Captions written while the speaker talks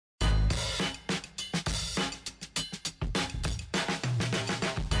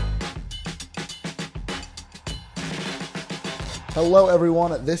Hello,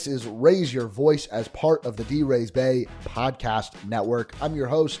 everyone. This is Raise Your Voice as part of the D-Rays Bay podcast network. I'm your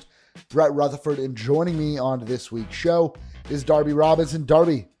host, Brett Rutherford, and joining me on this week's show is Darby Robinson.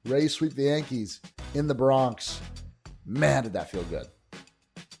 Darby, Rays sweep the Yankees in the Bronx. Man, did that feel good.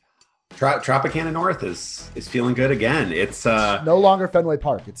 Tropicana North is feeling good again. It's no longer Fenway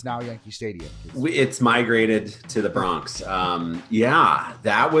Park. It's now Yankee Stadium. It's migrated to the Bronx. Yeah,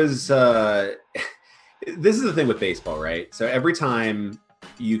 that was... This is the thing with baseball, right? So every time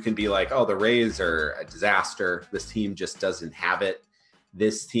you can be like, oh, the Rays are a disaster. This team just doesn't have it.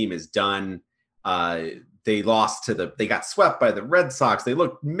 This team is done. They got swept by the Red Sox. They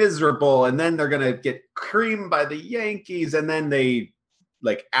looked miserable. And then they're going to get creamed by the Yankees. And then they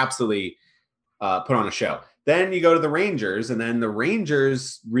absolutely put on a show. Then you go to the Rangers, and then the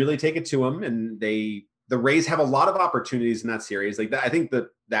Rangers really take it to them. And the Rays have a lot of opportunities in that series. I think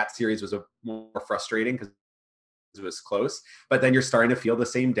that series was more frustrating because it was close. But then you're starting to feel the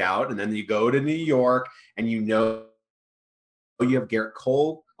same doubt. And then you go to New York, and you have Garrett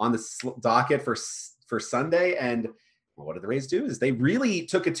Cole on the docket for Sunday. And what did the Rays do? Is they really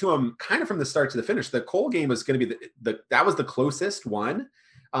took it to them kind of from the start to the finish. The Cole game was going to be that was the closest one.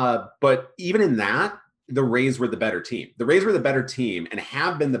 But even in that, the Rays were the better team. The Rays were the better team and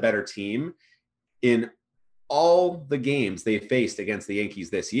have been the better team in all the games they faced against the Yankees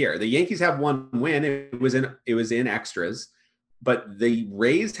this year. The Yankees have one win. It was in extras, but the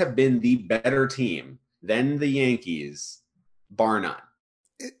Rays have been the better team than the Yankees, bar none.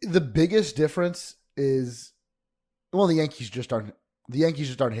 The biggest difference is, well, the Yankees just aren't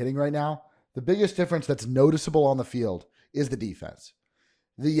hitting right now. The biggest difference that's noticeable on the field is the defense.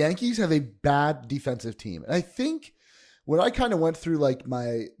 The Yankees have a bad defensive team. And I think when I kind of went through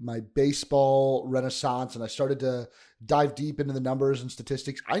my baseball renaissance and I started to dive deep into the numbers and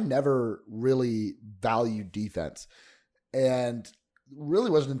statistics, I never really valued defense. And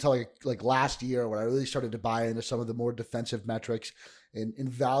really wasn't until like last year when I really started to buy into some of the more defensive metrics and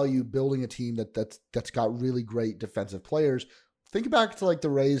value building a team that's got really great defensive players. Think back to the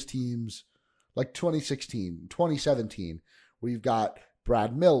Rays teams like 2016, 2017, where you've got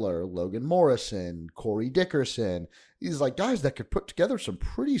Brad Miller, Logan Morrison, Corey Dickerson. These guys that could put together some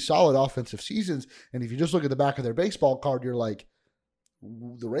pretty solid offensive seasons. And if you just look at the back of their baseball card, you're like,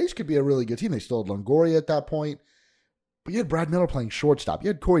 the Rays could be a really good team. They still had Longoria at that point. But you had Brad Miller playing shortstop. You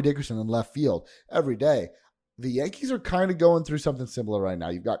had Corey Dickerson in left field every day. The Yankees are kind of going through something similar right now.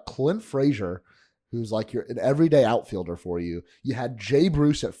 You've got Clint Frazier, who's an everyday outfielder for you. You had Jay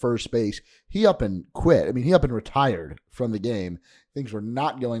Bruce at first base. He up and quit. I mean, he up and retired from the game. Things were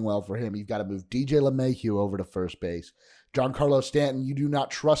not going well for him. You've got to move DJ LeMahieu over to first base. Giancarlo Stanton, you do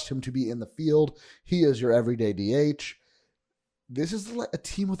not trust him to be in the field. He is your everyday DH. This is a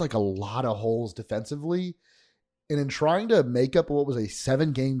team with a lot of holes defensively. And in trying to make up what was a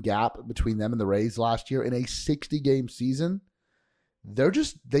 7-game gap between them and the Rays last year in a 60-game season,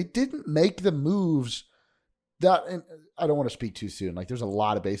 they didn't make the moves that, and I don't want to speak too soon. There's a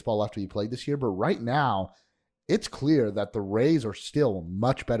lot of baseball left to be played this year, but right now it's clear that the Rays are still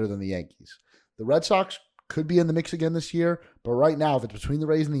much better than the Yankees. The Red Sox could be in the mix again this year, but right now, if it's between the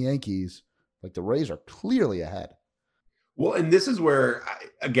Rays and the Yankees, the Rays are clearly ahead. Well, and this is where,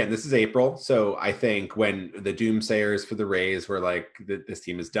 again, this is April. So I think when the doomsayers for the Rays were this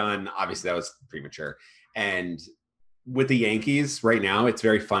team is done, obviously that was premature. And with the Yankees right now, it's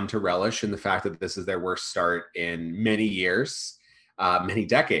very fun to relish in the fact that this is their worst start in many years, many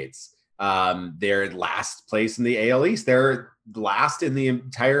decades. They're last place in the AL East. They're last in the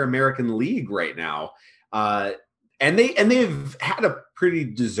entire American League right now. And they've had a pretty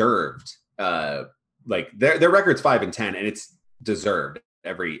deserved, their record's 5-10, and it's deserved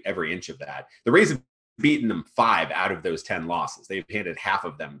every inch of that. The Rays have beaten them 5 out of those 10 losses. They've handed half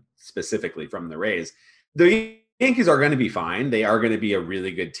of them specifically from the Rays. The Yankees are going to be fine. They are going to be a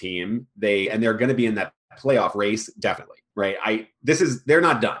really good team. They're going to be in that playoff race, definitely. Right. They're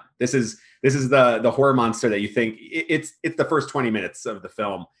not done. This is the horror monster that you think it's the first 20 minutes of the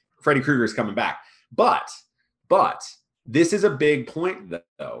film. Freddy Krueger is coming back. But this is a big point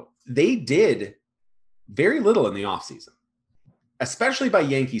though. They did very little in the offseason, especially by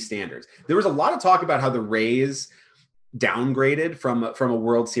Yankee standards. There was a lot of talk about how the Rays downgraded from a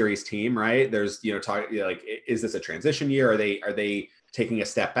World Series team, right? There's, talk is this a transition year? Are they taking a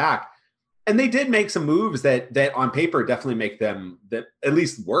step back? And they did make some moves that on paper definitely make them at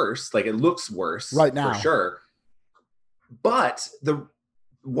least worse. It looks worse right now, for sure. But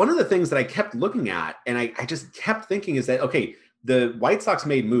one of the things that I kept looking at, and I just kept thinking, is that, okay, the White Sox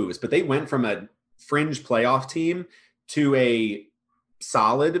made moves, but they went from a fringe playoff team to a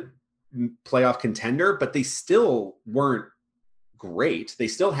solid playoff contender, but they still weren't great. They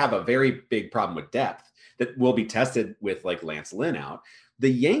still have a very big problem with depth that will be tested with like Lance Lynn out. The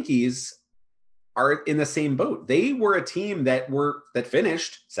Yankees are in the same boat. They were a team that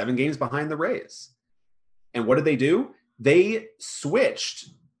finished 7 games behind the Rays. And what did they do? They switched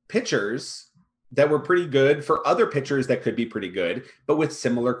pitchers that were pretty good for other pitchers that could be pretty good, but with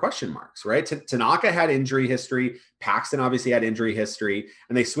similar question marks, right? Tanaka had injury history. Paxton obviously had injury history.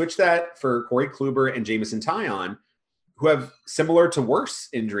 And they switched that for Corey Kluber and Jameson Taillon, who have similar to worse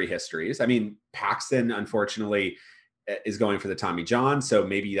injury histories. I mean, Paxton, unfortunately, is going for the Tommy John, so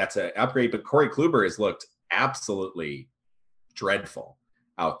maybe that's an upgrade. But Corey Kluber has looked absolutely dreadful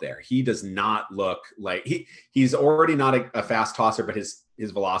out there. He does not look like he's already not a fast tosser, but his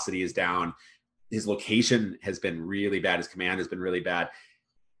velocity is down. His location has been really bad. His command has been really bad.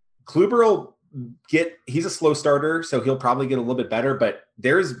 Kluber he's a slow starter, so he'll probably get a little bit better, but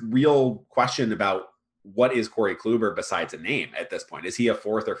there's real question about what is Corey Kluber besides a name at this point. Is he a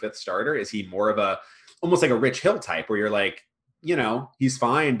 4th or 5th starter? Is he more of almost like a Rich Hill type where you're like, he's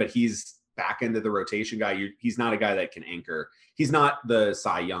fine, but he's back into the rotation guy. He's not a guy that can anchor. He's not the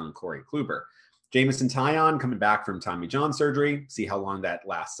Cy Young Corey Kluber. Jameson Taillon coming back from Tommy John surgery. See how long that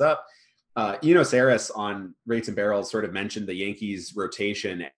lasts up. Saris on Rates and Barrels sort of mentioned the Yankees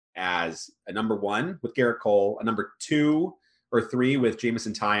rotation as a number 1 with Garrett Cole, a number 2 or 3 with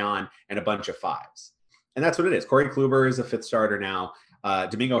Jameson Taillon, and a bunch of 5s. And that's what it is. Corey Kluber is a 5th starter now.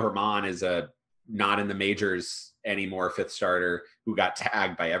 Domingo Germán is not in the majors anymore 5th starter who got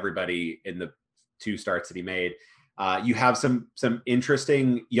tagged by everybody in the 2 starts that he made. You have some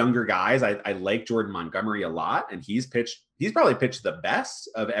interesting younger guys. I like Jordan Montgomery a lot, and he's probably pitched the best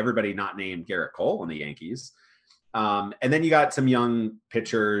of everybody not named Garrett Cole on the Yankees. And then you got some young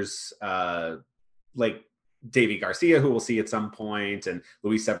pitchers like Davy Garcia, who we'll see at some point, and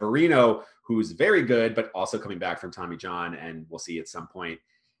Luis Severino, who's very good, but also coming back from Tommy John, and we'll see at some point.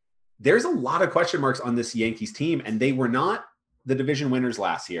 There's a lot of question marks on this Yankees team, and they were not the division winners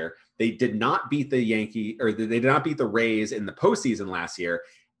last year. They did not beat the they did not beat the Rays in the postseason last year.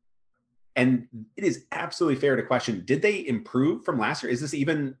 And it is absolutely fair to question, did they improve from last year? Is this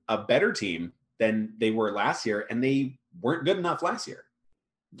even a better team than they were last year? And they weren't good enough last year.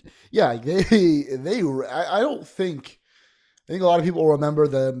 Yeah, I think a lot of people remember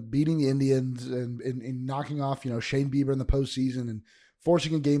them beating the Indians and knocking off, Shane Bieber in the postseason and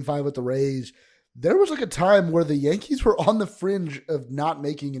forcing a Game 5 with the Rays. There was like a time where the Yankees were on the fringe of not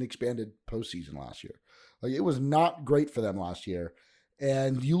making an expanded postseason last year. Like, it was not great for them last year.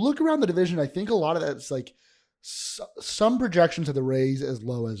 And you look around the division, I think a lot of that's like some projections of the Rays as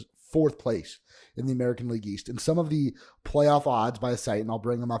low as 4th place in the American League East. And some of the playoff odds by a site, and I'll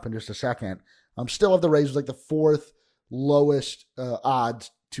bring them up in just a second, still have the Rays as like the 4th lowest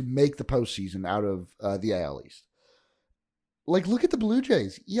odds to make the postseason out of the AL East. Like, look at the Blue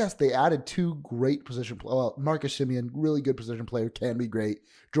Jays. Yes, they added 2 great position players. Well, Marcus Semien, really good position player, can be great.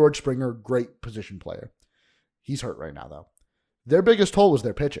 George Springer, great position player. He's hurt right now, though. Their biggest hole was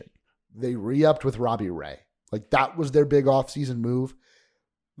their pitching. They re-upped with Robbie Ray. Like, that was their big offseason move.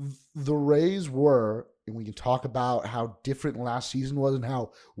 The Rays were, and we can talk about how different last season was and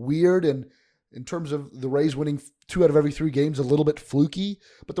how weird, and in terms of the Rays winning 2 out of every 3 games, a little bit fluky,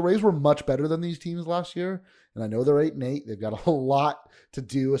 but the Rays were much better than these teams last year. And I know they're 8-8. They've got a whole lot to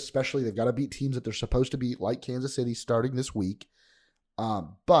do, especially they've got to beat teams that they're supposed to beat, like Kansas City, starting this week.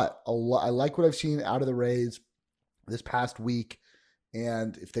 But I like what I've seen out of the Rays this past week.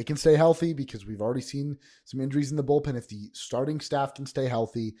 And if they can stay healthy, because we've already seen some injuries in the bullpen, if the starting staff can stay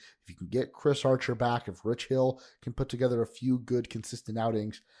healthy, if you can get Chris Archer back, if Rich Hill can put together a few good, consistent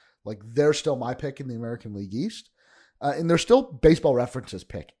outings, like, they're still my pick in the American League East. And they're still Baseball Reference's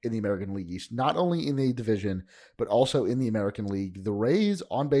pick in the American League East, not only in the division, but also in the American League. The Rays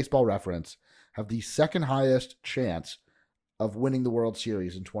on Baseball Reference have the 2nd highest chance of winning the World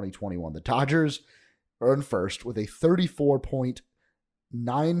Series in 2021. The Dodgers are in 1st with a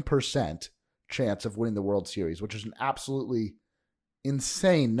 34.9% chance of winning the World Series, which is an absolutely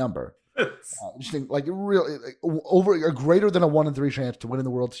insane number. Just think, like, really, over a greater than a 1 in 3 chance to win in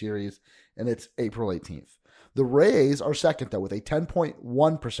the World Series, and it's April 18th. The Rays are 2nd, though, with a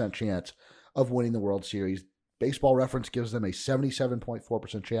 10.1% chance of winning the World Series. Baseball Reference gives them a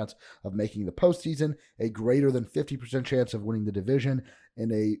 77.4% chance of making the postseason, a greater than 50% chance of winning the division,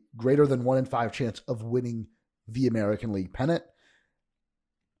 and a greater than 1 in 5 chance of winning the American League pennant.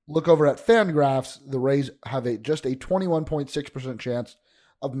 Look over at Fangraphs, the Rays have just a 21.6% chance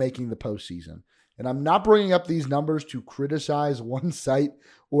of making the postseason. And I'm not bringing up these numbers to criticize one site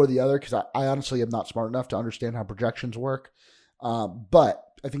or the other, because I honestly am not smart enough to understand how projections work. But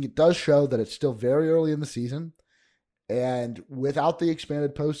I think it does show that it's still very early in the season. And without the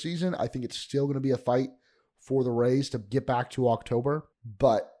expanded postseason, I think it's still going to be a fight for the Rays to get back to October.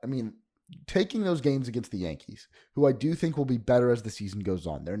 But, I mean, taking those games against the Yankees, who I do think will be better as the season goes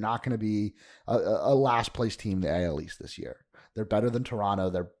on. They're not going to be a last place team in the AL East this year. They're better than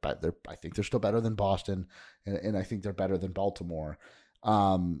Toronto. I think they're still better than Boston, and I think they're better than Baltimore.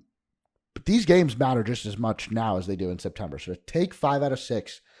 But these games matter just as much now as they do in September. So to take 5 out of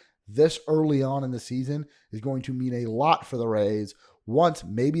 6 this early on in the season is going to mean a lot for the Rays once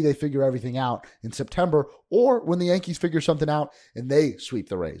maybe they figure everything out in September, or when the Yankees figure something out and they sweep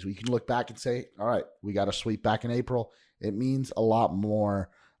the Rays. We can look back and say, all right, we got a sweep back in April. It means a lot more.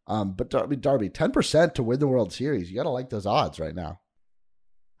 But Darby, 10% to win the World Series. You got to like those odds right now.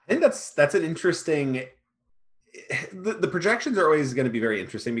 I think that's an interesting. The projections are always going to be very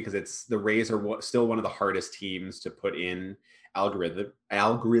interesting because the Rays are still one of the hardest teams to put in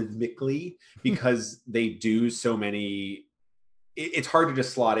algorithmically because they do so many. It's hard to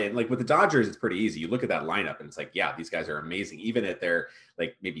just slot in. Like with the Dodgers, it's pretty easy. You look at that lineup and it's like, yeah, these guys are amazing. Even at their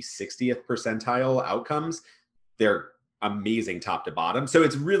like maybe 60th percentile outcomes, they're amazing top to bottom. So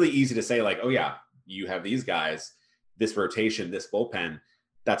it's really easy to say like, oh yeah, you have these guys, this rotation, this bullpen,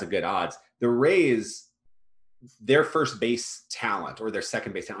 that's a good odds. The Rays, their first base talent or their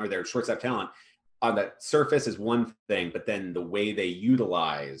second base talent or their shortstop talent on the surface is one thing, but then the way they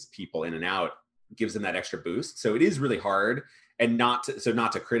utilize people in and out gives them that extra boost. So it is really hard. And not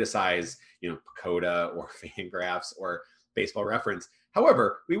to criticize, PECOTA or Fangraphs or Baseball Reference.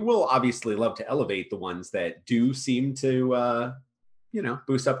 However, we will obviously love to elevate the ones that do seem to,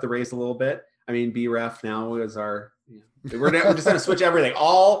 boost up the Rays a little bit. I mean, BREF now is our. We're just going to switch everything.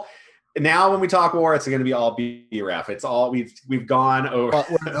 All now when we talk WAR, it's going to be all BREF. It's all we've gone over. Well,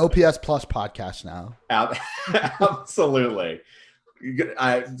 we're an OPS Plus podcast now. Absolutely.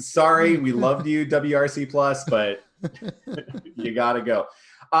 Sorry, we loved you, WRC Plus, but you got to go.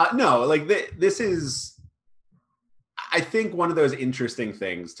 No, like this is, I think, one of those interesting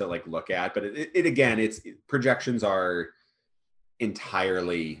things to like look at. But projections are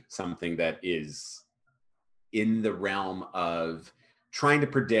entirely something that is in the realm of trying to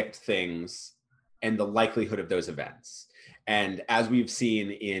predict things and the likelihood of those events. And as we've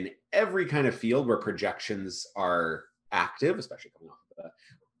seen in every kind of field where projections are active, especially coming off of the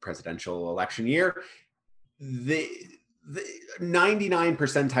presidential election year, the 99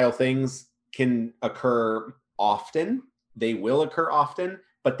 percentile things can occur often. They will occur often,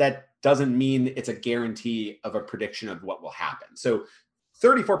 but that doesn't mean it's a guarantee of a prediction of what will happen. So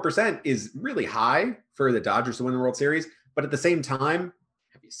 34% is really high for the Dodgers to win the World Series. But at the same time,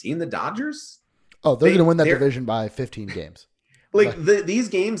 have you seen the Dodgers? Oh, they're going to win that division by 15 games. These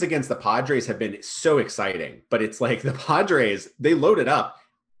games against the Padres have been so exciting, but it's like the Padres, they loaded up.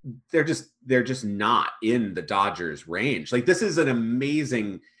 They're just not in the Dodgers range. Like this is an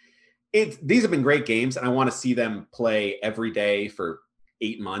amazing, these have been great games and I want to see them play every day for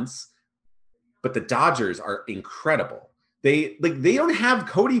 8 months, but the Dodgers are incredible. They don't have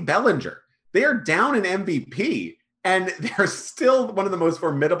Cody Bellinger. They are down an MVP. And they're still one of the most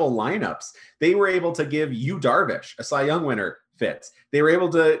formidable lineups. They were able to give Yu Darvish, a Cy Young winner, fits. They were able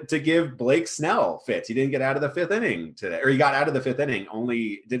to give Blake Snell fits. He didn't get out of the 5th inning today, or he got out of the 5th inning,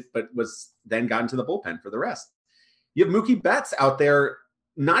 but was then got into the bullpen for the rest. You have Mookie Betts out there,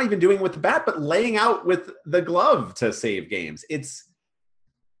 not even doing with the bat, but laying out with the glove to save games.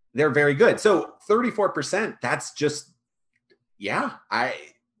 They're very good. So 34%, that's just,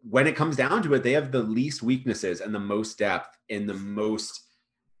 when it comes down to it, they have the least weaknesses and the most depth in the most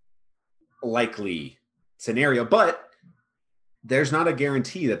likely scenario. But there's not a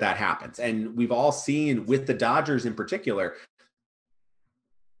guarantee that happens. And we've all seen with the Dodgers in particular,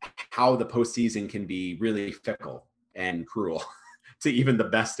 how the postseason can be really fickle and cruel to even the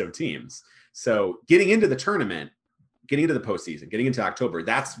best of teams. So getting into the tournament, getting into the postseason, getting into October,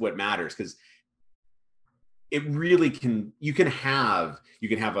 that's what matters, because it really you can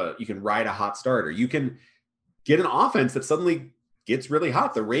ride a hot start, or you can get an offense that suddenly gets really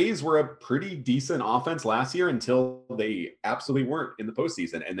hot. The Rays were a pretty decent offense last year until they absolutely weren't in the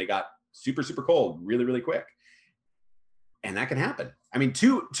postseason, and they got super, super cold really, really quick. And that can happen. I mean,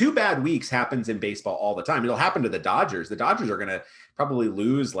 two bad weeks happens in baseball all the time. It'll happen to the Dodgers. The Dodgers are going to probably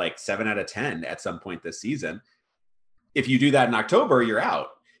lose like 7 out of 10 at some point this season. If you do that in October, you're out.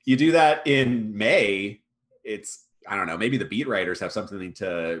 You do that in May, I don't know, maybe the beat writers have something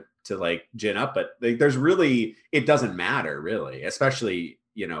to like gin up, but there's really, it doesn't matter really, especially,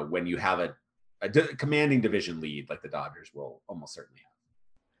 when you have a commanding division lead like the Dodgers will almost certainly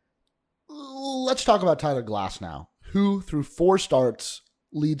have. Let's talk about Tyler Glass now, who through 4 starts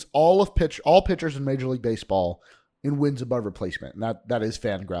leads all pitchers in Major League Baseball in wins above replacement, and that is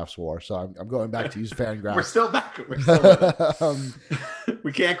Fangraphs war. So I'm going back to use Fangraphs. We're still back. We're still with it.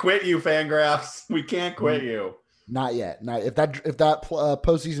 We can't quit you, Fangraphs. We can't quit you. Not yet. Not if that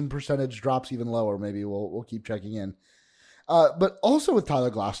postseason percentage drops even lower, maybe we'll keep checking in. But also with Tyler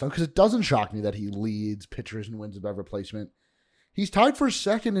Glasnow, because it doesn't shock me that he leads pitchers in wins above replacement. He's tied for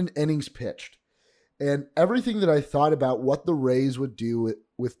second in innings pitched. And everything that I thought about what the Rays would do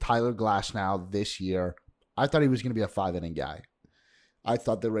with Tyler Glasnow this year, I thought he was going to be a 5-inning guy. I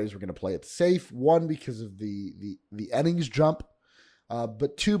thought the Rays were going to play it safe. One, because of the innings jump.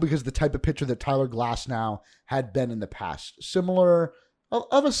 But two, because the type of pitcher that Tyler Glasnow had been in the past.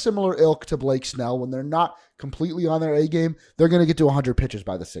 Of a similar ilk to Blake Snell. When they're not completely on their A game, they're going to get to 100 pitches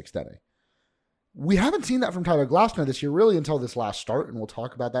by the 6th inning. We haven't seen that from Tyler Glasnow this year really until this last start, and we'll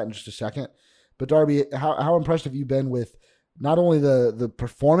talk about that in just a second. But Darby, how impressed have you been with not only the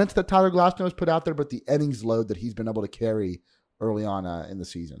performance that Tyler Glasnow has put out there, but the innings load that he's been able to carry early on in the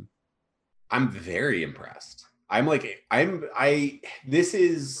season? I'm very impressed. So Tyler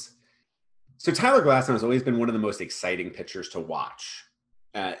Glasnow has always been one of the most exciting pitchers to watch.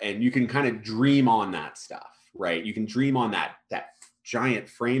 And you can kind of dream on that stuff, right? You can dream on that giant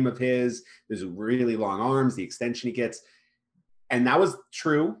frame of his, those really long arms, the extension he gets. And that was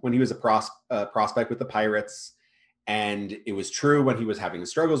true when he was a prospect with the Pirates. And it was true when he was having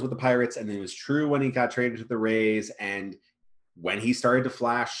struggles with the Pirates. And it was true when he got traded to the Rays. And when he started to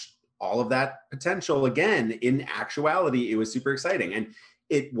flash all of that potential again, in actuality, it was super exciting. And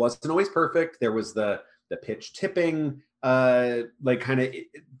it wasn't always perfect. There was the pitch tipping kind of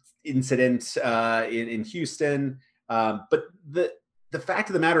incident in Houston. But the fact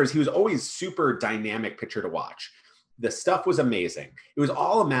of the matter is he was always super dynamic pitcher to watch. The stuff was amazing. It was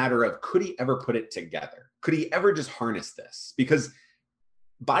all a matter of, could he ever put it together? Could he ever just harness this? Because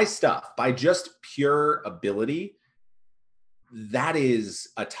by just pure ability, that is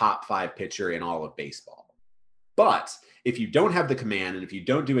a top 5 pitcher in all of baseball. But if you don't have the command and if you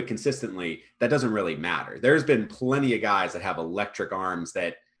don't do it consistently, that doesn't really matter. There's been plenty of guys that have electric arms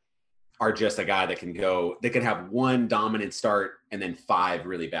that are just a guy that can have one dominant start and then 5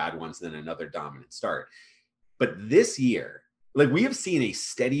 really bad ones, and then another dominant start. But this year, we have seen a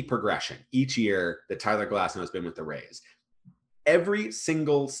steady progression each year that Tyler Glasnow has been with the Rays. Every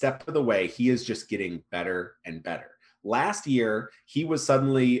single step of the way, he is just getting better and better. Last year, he was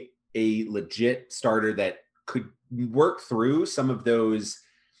suddenly a legit starter that could work through some of those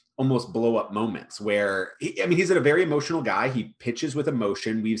almost blow up moments where he's a very emotional guy. He pitches with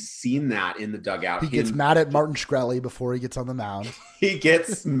emotion. We've seen that in the dugout. He gets mad at Martin Shkreli before he gets on the mound. He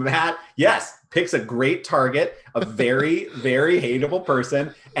gets mad. Yes. Picks a great target, a very, very hateable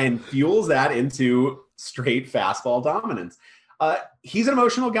person, and fuels that into straight fastball dominance. He's an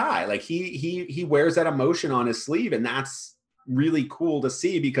emotional guy. He wears that emotion on his sleeve, and that's really cool to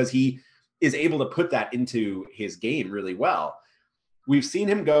see because he is able to put that into his game really well. We've seen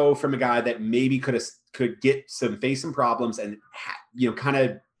him go from a guy that maybe could face some problems and kind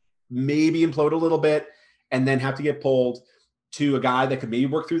of maybe implode a little bit and then have to get pulled, to a guy that could maybe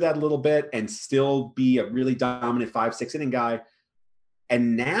work through that a little bit and still be a really dominant 5-6 inning guy.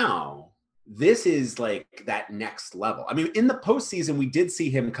 And now this is that next level. In the postseason, we did see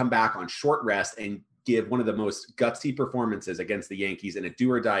him come back on short rest and give one of the most gutsy performances against the Yankees in a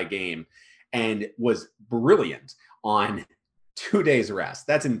do or die game, and was brilliant on 2 days rest.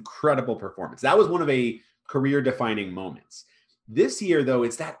 That's incredible performance. That was one of a career defining moments. This year, though,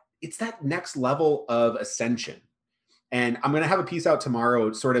 it's that next level of ascension. And I'm going to have a piece out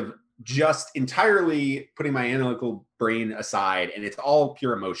tomorrow, sort of just entirely putting my analytical brain aside, and it's all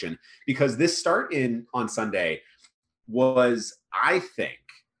pure emotion, because this start on Sunday was, I think,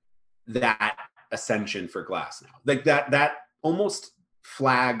 that ascension for Glasnow. That almost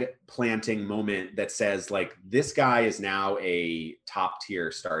flag planting moment that says, this guy is now a top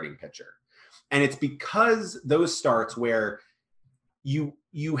tier starting pitcher. And it's because those starts where you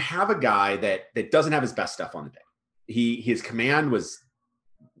have a guy that doesn't have his best stuff on the day. His command was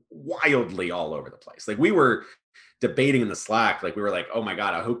wildly all over the place. We were debating in the Slack, we were oh my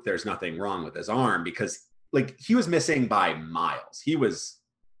God, I hope there's nothing wrong with his arm, because he was missing by miles. It was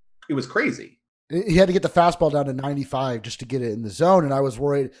crazy. He had to get the fastball down to 95 just to get it in the zone. And I was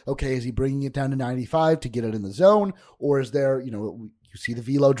worried, okay, is he bringing it down to 95 to get it in the zone? Or is there, you see the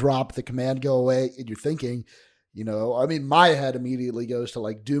velo drop, the command go away, and you're thinking, my head immediately goes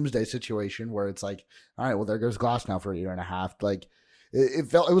to doomsday situation where it's all right, well, there goes Glasnow for a year and a half.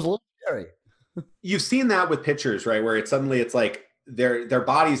 It was a little scary. You've seen that with pitchers, right? Where it's their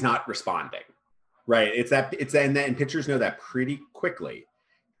body's not responding, right? And pitchers know that pretty quickly,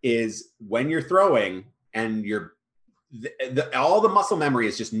 is when you're throwing and your all the muscle memory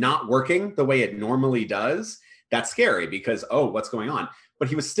is just not working the way it normally does. That's scary because, oh, what's going on? But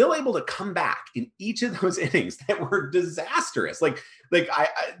he was still able to come back in each of those innings that were disastrous.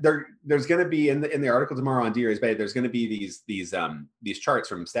 There's going to be in the article tomorrow on D-Rays Bay, there's going to be these charts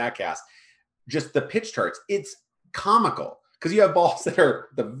from Statcast, just the pitch charts. It's comical because you have balls that are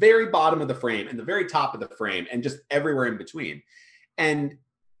the very bottom of the frame and the very top of the frame and just everywhere in between. And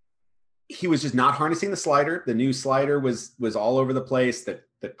he was just not harnessing the slider. The new slider was all over the place.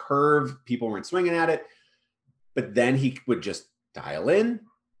 The curve, people weren't swinging at it. But then he would just dial in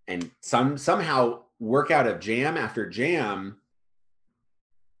and somehow work out of jam after jam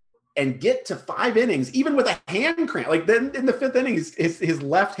and get to 5 innings, even with a hand cramp. Like then in the 5th inning, his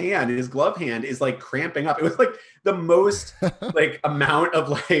left hand, his glove hand is like cramping up. It was like the most like amount of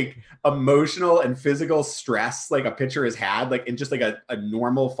like emotional and physical stress like a pitcher has had, like in just like a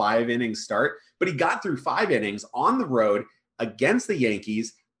normal 5 inning start. But he got through 5 innings on the road against the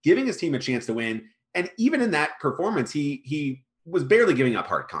Yankees, giving his team a chance to win. And even in that performance, he was barely giving up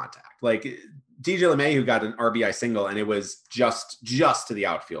hard contact. Like DJ LeMahieu got an RBI single, and it was just to the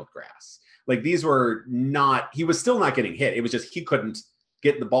outfield grass. Like these were not, he was still not getting hit. It was just he couldn't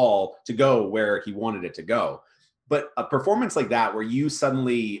get the ball to go where he wanted it to go. But a performance like that, where you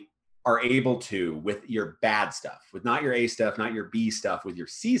suddenly are able to, with your bad stuff, with not your A stuff, not your B stuff, with your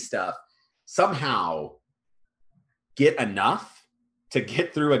C stuff, somehow get enough to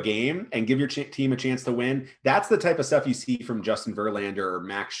get through a game and give your team a chance to win. That's the type of stuff you see from Justin Verlander or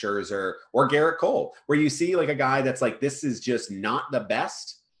Max Scherzer or Garrett Cole, where you see like a guy that's like, this is just not the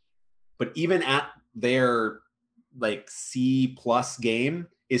best, but even at their like C+ game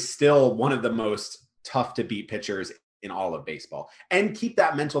is still one of the most tough to beat pitchers in all of baseball, and keep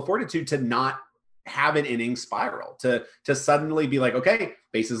that mental fortitude to not have an inning spiral, to suddenly be like, okay,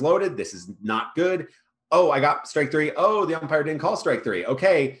 bases loaded. This is not good. Oh, I got strike 3. Oh, the umpire didn't call strike 3.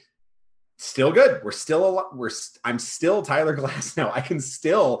 Okay, still good. I'm still Tyler Glasnow. I can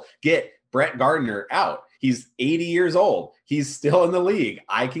still get Brett Gardner out. He's 80 years old. He's still in the league.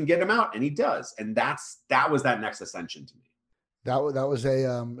 I can get him out, and he does. And that was that next ascension to me. That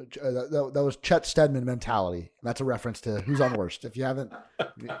was Chet Steadman mentality. That's a reference to Who's on Worst. If you haven't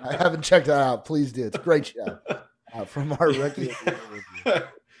checked that out, please do. It's a great show from our rookie.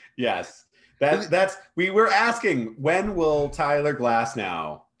 Yes. We were asking, when will Tyler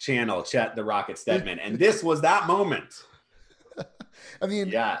Glasnow channel Chet the Rocket Steadman? And this was that moment. I mean,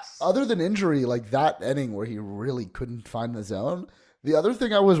 yes. Other than injury, like that inning where he really couldn't find the zone, the other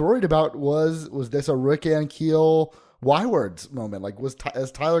thing I was worried about was this a Rick Ankiel Y-words moment? Like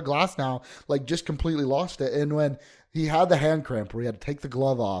as Tyler Glasnow like just completely lost it? And when he had the hand cramp where he had to take the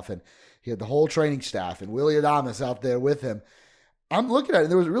glove off, and he had the whole training staff and Willy Adames out there with him, I'm looking at it,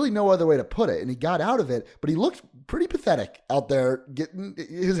 and there was really no other way to put it. And he got out of it, but he looked pretty pathetic out there.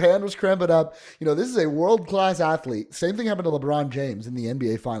 His hand was cramping up. This is a world-class athlete. Same thing happened to LeBron James in the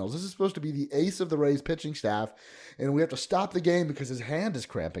NBA Finals. This is supposed to be the ace of the Rays pitching staff, and we have to stop the game because his hand is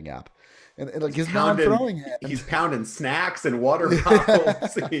cramping up. And like his non-throwing hand. He's pounding snacks and water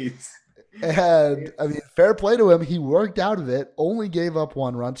bottles. And I mean, fair play to him. He worked out of it, only gave up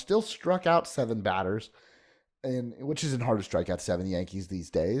 1 run, still struck out 7 batters. And which isn't hard to strike out 7 Yankees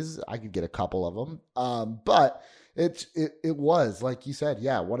these days. I could get a couple of them. But it was, like you said,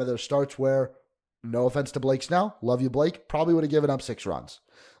 one of those starts where, no offense to Blake Snell, love you, Blake, probably would have given up 6 runs.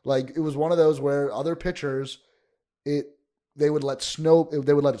 Like, it was one of those where other pitchers, they would let it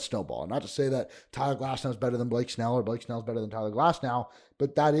snowball. Not to say that Tyler Glasnow is better than Blake Snell or Blake Snell is better than Tyler Glasnow,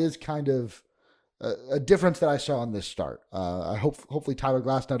 but that is kind of a difference that I saw in this start. Hopefully Tyler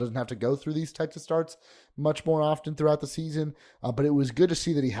Glasnow doesn't have to go through these types of starts much more often throughout the season. But it was good to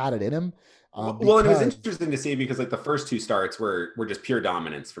see that he had it in him. And it was interesting to see because like the first 2 starts were just pure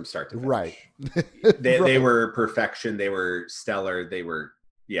dominance from start to finish. Right. They were perfection. They were stellar. They were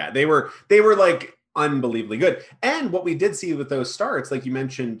like unbelievably good. And what we did see with those starts, like you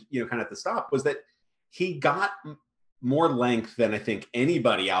mentioned, kind of at the stop, was that he got more length than I think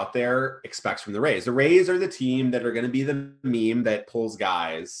anybody out there expects from the Rays. The Rays are the team that are going to be the meme that pulls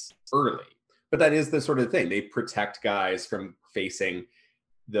guys early. But that is the sort of thing. They protect guys from facing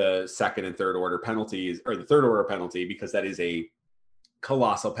the second and third order penalties, or the third order penalty, because that is a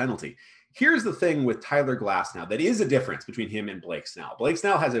colossal penalty. Here's the thing with Tyler Glasnow that is a difference between him and Blake Snell. Blake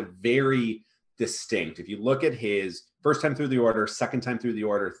Snell has a very distinct, if you look at his first time through the order, second time through the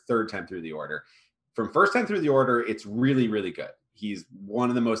order, third time through the order, from first time through the order, it's really, really good. He's one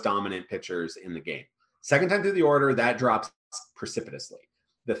of the most dominant pitchers in the game. Second time through the order, that drops precipitously.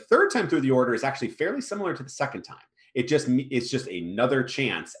 The third time through the order is actually fairly similar to the second time. It's just another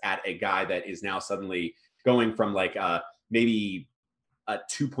chance at a guy that is now suddenly going from like maybe a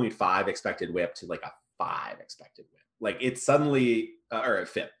 2.5 expected whip to like a 5 expected whip. Like it suddenly, or a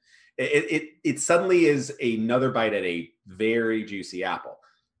FIP. It suddenly is another bite at a very juicy apple.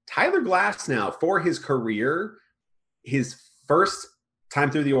 Tyler Glasnow, for his career, his first time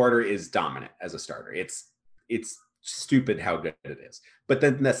through the order is dominant as a starter. It's stupid how good it is. But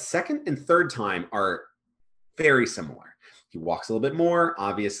then the second and third time are very similar. He walks a little bit more.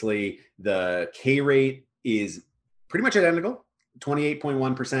 Obviously, the K rate is pretty much identical.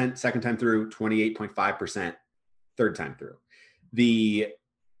 28.1% second time through, 28.5% third time through. The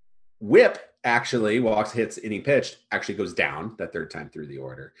whip actually walks, hits, inning pitched, actually goes down that third time through the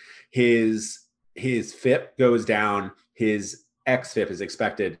order. His FIP goes down. His xFIP, his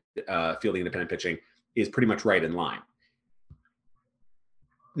expected fielding independent pitching, is pretty much right in line.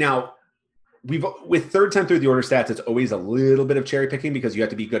 Now, with third time through the order stats, it's always a little bit of cherry picking because you have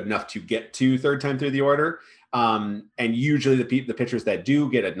to be good enough to get to third time through the order. And usually the pitchers that do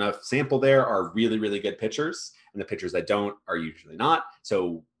get enough sample there are really, really good pitchers, and the pitchers that don't are usually not.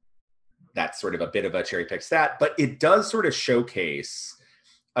 So that's sort of a bit of a cherry pick stat, but it does sort of showcase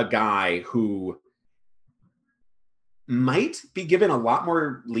a guy who might be given a lot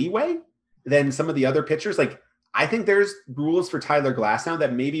more leeway than some of the other pitchers. Like, I think there's rules for Tyler Glasnow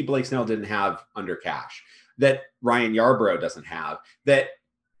that maybe Blake Snell didn't have under Cash, that Ryan Yarbrough doesn't have, that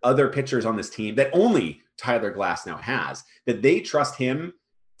other pitchers on this team, that only Tyler Glasnow has, that they trust him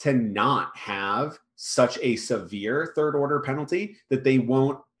to not have such a severe third order penalty that they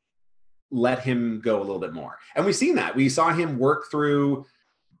won't let him go a little bit more. And we've seen that. We saw him work through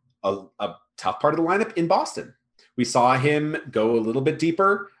a tough part of the lineup in Boston. We saw him go a little bit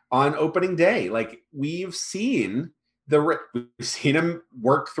deeper on opening day. Like, we've seen him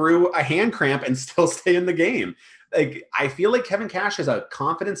work through a hand cramp and still stay in the game. Like, I feel like Kevin Cash has a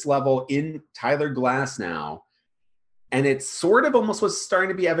confidence level in Tyler Glasnow, and it sort of almost was starting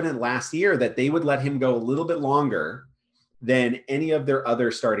to be evident last year that they would let him go a little bit longer than any of their other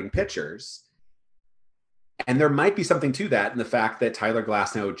starting pitchers. And there might be something to that in the fact that Tyler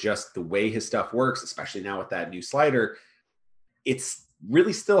Glasnow, just the way his stuff works, especially now with that new slider, it's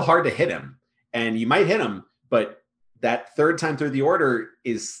really still hard to hit him. And you might hit him, but that third time through the order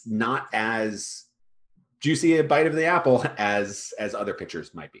is not as juicy a bite of the apple as other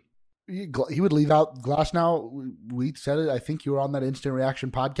pitchers might be. He would leave out Glasnow. We said it. I think you were on that Instant Reaction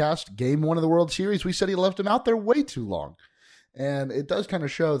podcast. Game 1 of the World Series, we said he left him out there way too long. And it does kind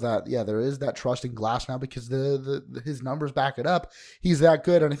of show that, yeah, there is that trust in Glasnow because his numbers back it up. He's that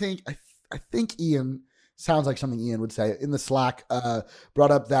good. And I think Ian, sounds like something Ian would say in the Slack,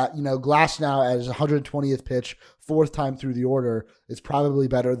 brought up that, Glasnow as 120th pitch, fourth time through the order, is probably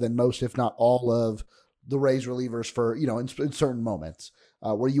better than most, if not all, of the Rays relievers for, in certain moments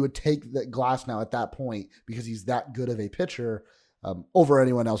where you would take that Glasnow at that point because he's that good of a pitcher over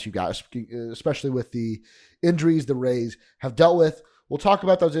anyone else you got, especially with the injuries the Rays have dealt with. We'll talk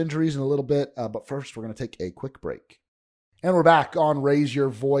about those injuries in a little bit, but first we're going to take a quick break. And we're back on Raise Your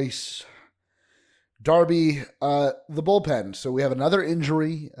Voice. Darby, the bullpen. So we have another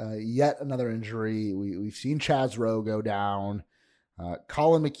injury, yet another injury. We've seen Chaz Rowe go down.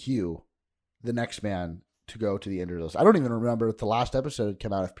 Colin McHugh, the next man to go to the injured list. I don't even remember if the last episode had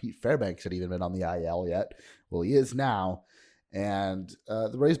come out if Pete Fairbanks had even been on the IL yet. Well, he is now. And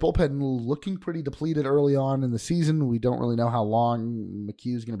the Rays bullpen looking pretty depleted early on in the season. We don't really know how long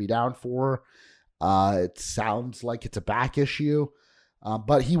McHugh's going to be down for. It sounds like it's a back issue.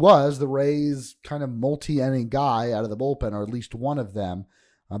 But he was the Rays' kind of multi-inning guy out of the bullpen, or at least one of them.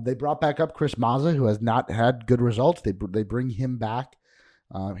 They brought back up Chris Mazza, who has not had good results. They bring him back.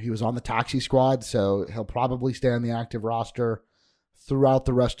 He was on the taxi squad, so he'll probably stay on the active roster throughout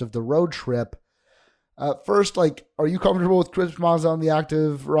the rest of the road trip. First, are you comfortable with Chris Mazza on the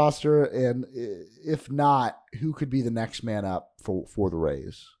active roster? And if not, who could be the next man up for the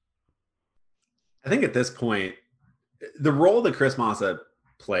Rays? I think at this point, the role that Chris Mazza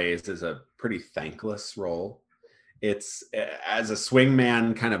plays is a pretty thankless role. It's as a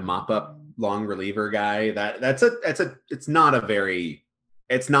swingman, kind of mop up long reliever guy. It's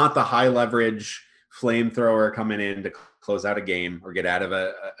not the high leverage flamethrower coming in to close out a game or get out of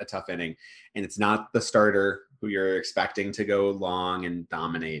a tough inning. And it's not the starter who you're expecting to go long and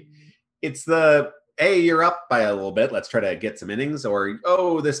dominate. It's hey, you're up by a little bit. Let's try to get some innings. Or,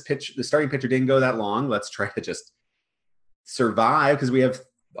 the starting pitcher didn't go that long. Let's try to just survive because we have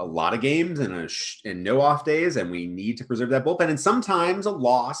a lot of games and no off days, and we need to preserve that bullpen. And sometimes a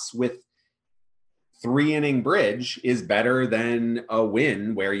loss with 3-inning bridge is better than a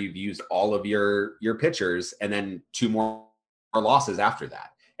win where you've used all of your pitchers and then 2 more losses after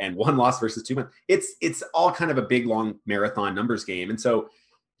that. and 1 loss versus 2 wins. It's all kind of a big, long marathon numbers game. And so,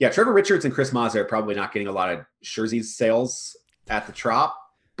 yeah, Trevor Richards and Chris Mazza are probably not getting a lot of jersey sales at the Trop.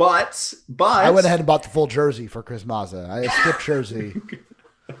 But I went ahead and bought the full jersey for Chris Mazza. I skipped jersey.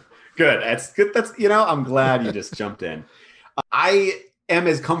 Good. That's good. That's, I'm glad you just jumped in. I am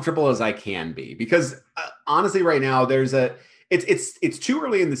as comfortable as I can be because honestly, right now it's too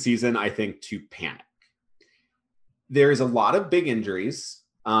early in the season, I think, to panic. There's a lot of big injuries,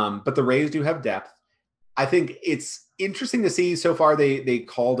 but the Rays do have depth. I think it's interesting to see so far. They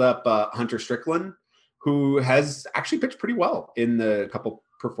called up Hunter Strickland, who has actually pitched pretty well in the couple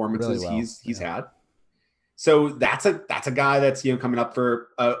performances he's had. So that's a guy that's coming up for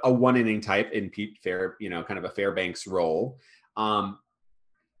a 1 inning type in Pete Fair, kind of a Fairbanks role.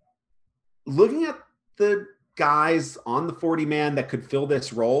 Looking at the guys on the 40 man that could fill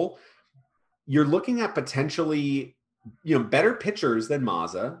this role, you're looking at potentially better pitchers than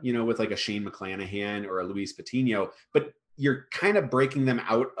Mazza, with like a Shane McClanahan or a Luis Patino, but you're kind of breaking them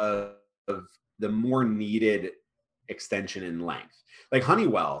out of the more needed extension in length. Like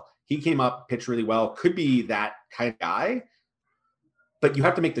Honeywell, he came up, pitched really well, could be that kind of guy, but you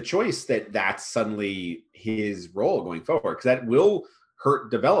have to make the choice that that's suddenly his role going forward, because that will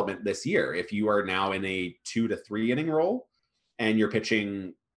hurt development this year. If you are now in a 2 to 3 inning role and you're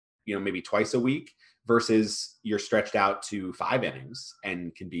pitching, maybe twice a week versus you're stretched out to 5 innings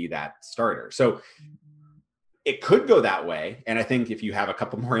and can be that starter. So it could go that way. And I think if you have a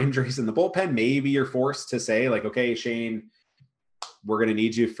couple more injuries in the bullpen, maybe you're forced to say like, okay, Shane, we're going to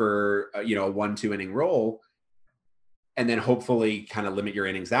need you for, a 1-2 inning role. And then hopefully kind of limit your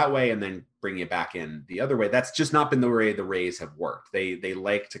innings that way and then bring you back in the other way. That's just not been the way the Rays have worked. They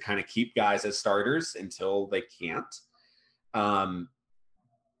like to kind of keep guys as starters until they can't. And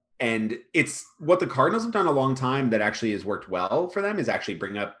it's what the Cardinals have done a long time that actually has worked well for them, is actually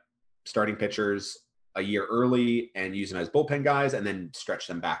bring up starting pitchers a year early and use them as bullpen guys and then stretch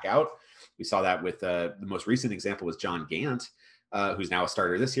them back out. We saw that with the most recent example was John Gant, who's now a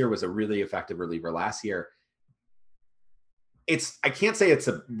starter this year, was a really effective reliever last year. I can't say it's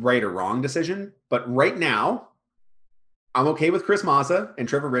a right or wrong decision, but right now I'm okay with Chris Mazza and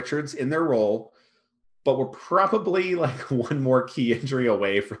Trevor Richards in their role, but we're probably like one more key injury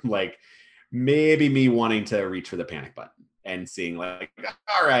away from like maybe me wanting to reach for the panic button and seeing like,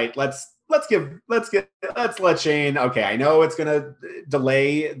 all right, let's let Shane. Okay, I know it's going to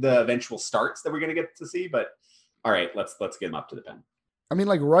delay the eventual starts that we're going to get to see, but all right, let's get him up to the pen. I mean,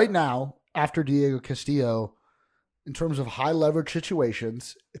 like right now, after Diego Castillo, in terms of high leverage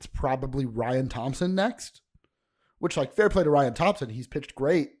situations, it's probably Ryan Thompson next, which like fair play to Ryan Thompson. He's pitched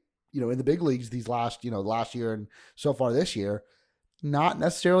great, in the big leagues these last year and so far this year. Not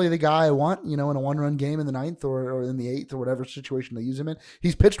necessarily the guy I want, in a 1-run game in the 9th or in the 8th or whatever situation they use him in.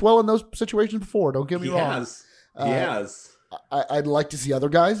 He's pitched well in those situations before. Don't get me wrong. He has. I'd like to see other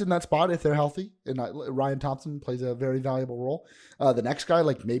guys in that spot if they're healthy. And Ryan Thompson plays a very valuable role. The next guy,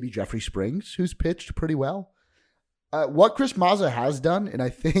 like maybe Jeffrey Springs, who's pitched pretty well. What Chris Mazza has done, and I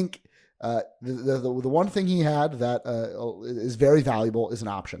think the one thing he had that is very valuable is an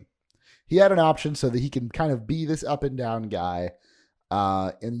option. He had an option so that he can kind of be this up and down guy.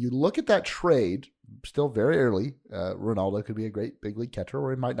 And you look at that trade, still very early. Ronaldo could be a great big league catcher,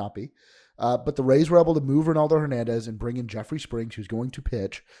 or he might not be. But the Rays were able to move Ronaldo Hernandez and bring in Jeffrey Springs, who's going to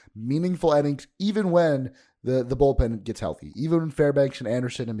pitch meaningful innings, even when the bullpen gets healthy. Even when Fairbanks and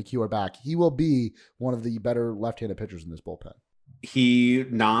Anderson and McHugh are back, he will be one of the better left-handed pitchers in this bullpen. He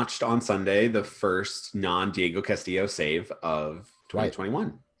notched on Sunday the first non-Diego Castillo save of 2021.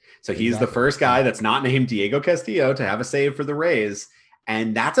 Right. So he's the first guy that's not named Diego Castillo to have a save for the Rays.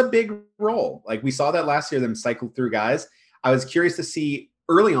 And that's a big role. Like we saw that last year, them cycle through guys. I was curious to see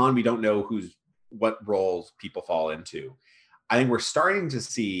early on, we don't know what roles people fall into. I think we're starting to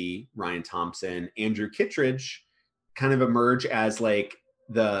see Ryan Thompson, Andrew Kittredge kind of emerge as like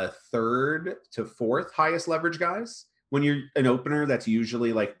the 3rd to 4th highest leverage guys. When you're an opener, that's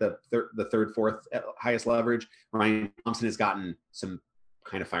usually like the 3rd, 4th highest leverage. Ryan Thompson has gotten some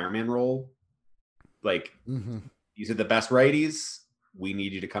kind of fireman role. Like these are the best righties. We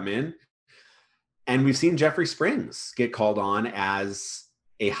need you to come in. And we've seen Jeffrey Springs get called on as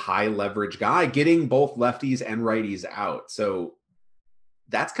a high leverage guy, getting both lefties and righties out. So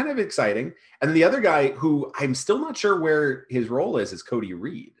that's kind of exciting. And then the other guy who I'm still not sure where his role is Cody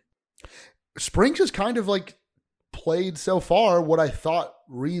Reed. Springs has kind of like played so far what I thought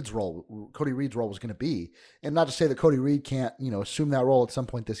Cody Reed's role was going to be. And not to say that Cody Reed can't, assume that role at some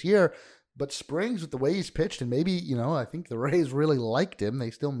point this year, But Springs, with the way he's pitched, and maybe, I think the Rays really liked him.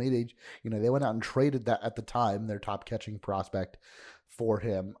 They still made they went out and traded that at the time, their top catching prospect for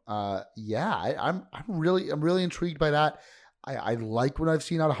him. I'm really intrigued by that. I like what I've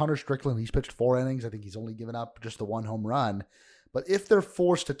seen out of Hunter Strickland. He's pitched 4 innings. I think he's only given up just the 1 home run. But if they're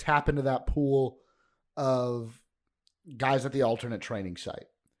forced to tap into that pool of guys at the alternate training site,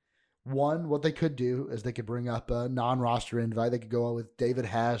 one, what they could do is they could bring up a non-roster invite. They could go out with David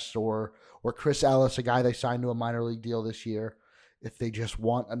Hess or Chris Ellis, a guy they signed to a minor league deal this year, if they just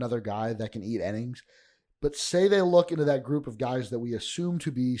want another guy that can eat innings. But say they look into that group of guys that we assume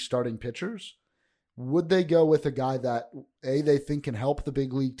to be starting pitchers, would they go with a guy that, A, they think can help the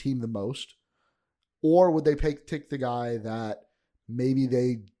big league team the most, or would they take the guy that maybe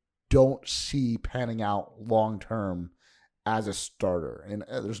they don't see panning out long-term as a starter? And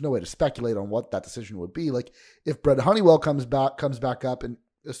there's no way to speculate on what that decision would be. Like, if Brett Honeywell comes back up and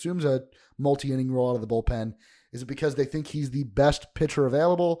assumes a multi-inning role out of the bullpen, is it because they think he's the best pitcher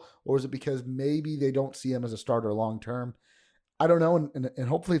available, or is it because maybe they don't see him as a starter long-term? I don't know, and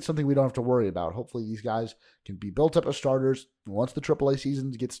hopefully it's something we don't have to worry about. Hopefully these guys can be built up as starters once the AAA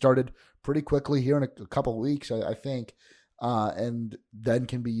season gets started pretty quickly here in a couple of weeks, I think, and then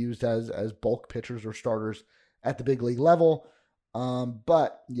can be used as bulk pitchers or starters at the big league level.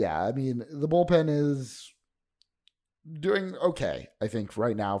 But yeah, I mean, the bullpen is doing okay, I think,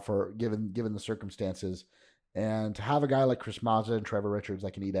 right now for given the circumstances. And to have a guy like Chris Mazza and Trevor Richards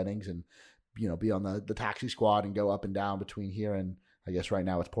that can eat innings and be on the taxi squad and go up and down between here and, I guess right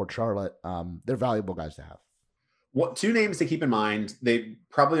now it's Port Charlotte, they're valuable guys to have. Well, 2 names to keep in mind. They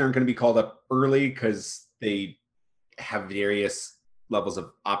probably aren't going to be called up early because they have various levels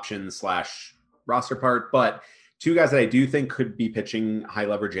of options / roster part, but 2 guys that I do think could be pitching high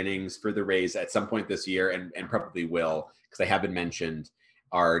leverage innings for the Rays at some point this year and probably will, because they have been mentioned,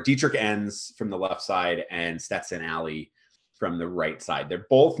 are Dietrich Enns from the left side and Stetson Alley from the right side. They're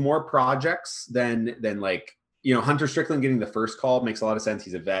both more projects than like, Hunter Strickland getting the first call makes a lot of sense.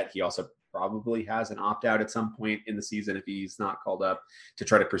 He's a vet. He also probably has an opt-out at some point in the season if he's not called up to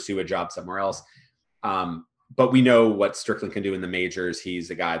try to pursue a job somewhere else. But we know what Strickland can do in the majors. He's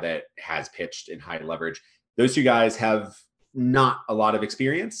a guy that has pitched in high leverage. Those 2 guys have not a lot of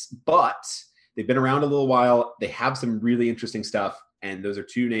experience, but they've been around a little while. They have some really interesting stuff. And those are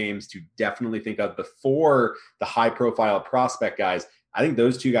 2 names to definitely think of before the high profile prospect guys. I think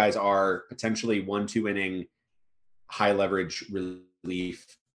those 2 guys are potentially 1-2 inning high leverage relief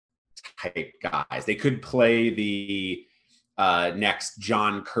type guys. They could play the next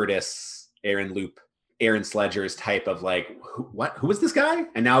John Curtis, Aaron Sledgers type of like, who is this guy?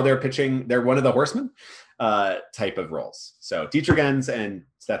 And now they're pitching, they're one of the horsemen type of roles. So Dietrich Enns and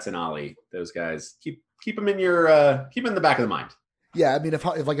Stetson Alley, those guys, keep them in keep them in the back of the mind. Yeah, I mean, if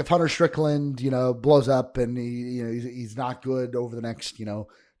Hunter Strickland, blows up and he's not good over the next,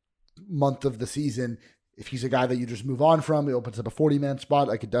 month of the season, if he's a guy that you just move on from, it opens up a 40-man spot.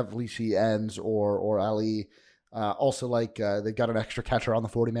 I could definitely see Enns or Ali. Also, they've got an extra catcher on the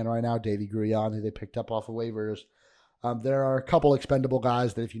 40-man right now, Davey Grullon, who they picked up off of waivers. There are a couple expendable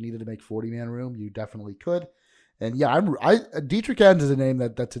guys that if you needed to make 40-man room, you definitely could. And yeah, Dietrich Enns is a name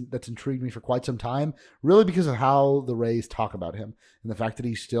that's intrigued me for quite some time, really because of how the Rays talk about him and the fact that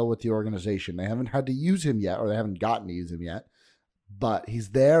he's still with the organization. They haven't had to use him yet, or they haven't gotten to use him yet, but he's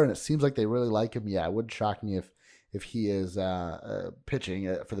there, and it seems like they really like him. Yeah, it wouldn't shock me if he is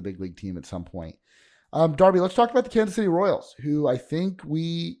pitching for the big league team at some point. Darby, let's talk about the Kansas City Royals, who I think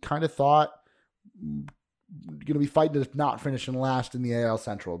we kind of thought going to be fighting to not finish in last in the AL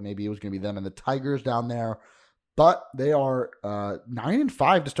Central. Maybe it was going to be them and the Tigers down there. But they are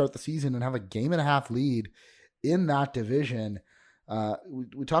 9-5 to start the season and have a 1.5 lead in that division.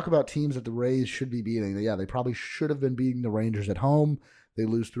 We talk about teams that the Rays should be beating. Yeah, they probably should have been beating the Rangers at home. They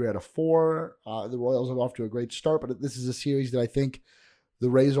lose 3 out of 4. The Royals are off to a great start, but this is a series that I think the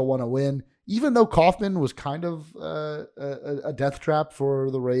Rays will want to win. Even though Kauffman was kind of a death trap for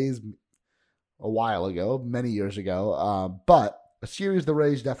the Rays a while ago, many years ago. But a series the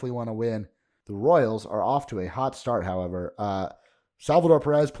Rays definitely want to win. The Royals are off to a hot start, however. Salvador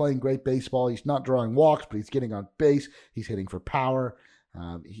Perez playing great baseball. He's not drawing walks, but he's getting on base. He's hitting for power.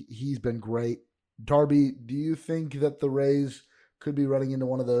 He's been great. Darby, do you think that the Rays could be running into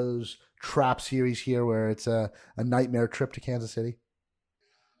one of those trap series here where it's a nightmare trip to Kansas City?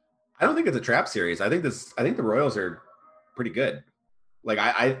 I don't think it's a trap series. I think the Royals are pretty good. Like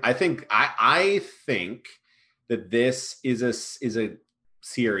I think that this is a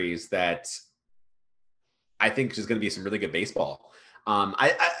series that I think is going to be some really good baseball.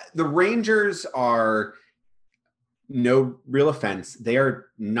 The Rangers are, no real offense, they are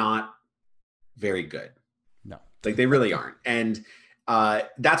not very good. No. Like they really aren't. And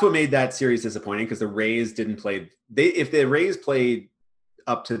that's what made that series disappointing, because the Rays didn't play. If the Rays played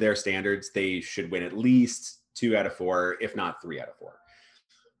up to their standards, they should win at least 2 out of 4, if not 3 out of 4.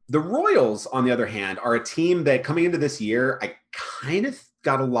 The Royals, on the other hand, are a team that coming into this year, I kind of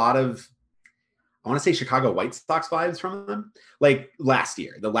got a lot of, I want to say Chicago White Sox vibes from them. Like the last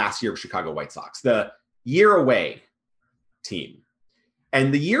year of Chicago White Sox, the year away team.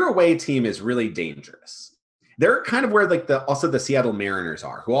 And the year away team is really dangerous. They're kind of where like also the Seattle Mariners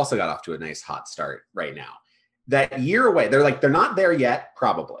are, who also got off to a nice hot start right now. That year away, they're not there yet,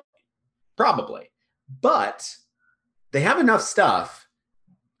 probably, but they have enough stuff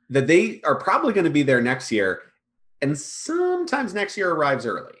that they are probably going to be there next year. And sometimes next year arrives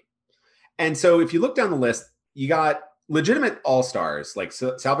early. And so if you look down the list, you got legitimate all-stars like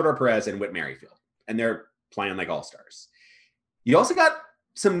Salvador Perez and Whit Merrifield, and they're playing like all-stars. You also got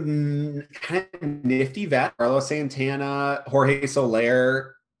some kind of nifty vet. Carlos Santana, Jorge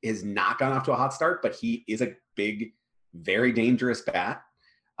Soler has not gone off to a hot start, but he is a big, very dangerous bat.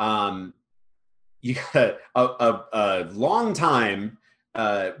 You got a long time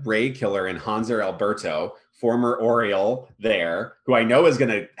Ray killer in Hanser Alberto, former Oriole there, who I know is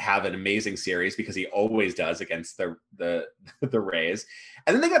going to have an amazing series because he always does against the Rays.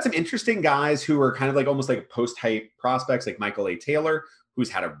 And then they got some interesting guys who are kind of like almost like post-hype prospects, like Michael A. Taylor,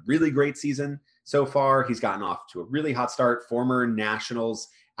 who's had a really great season so far. He's gotten off to a really hot start. Former Nationals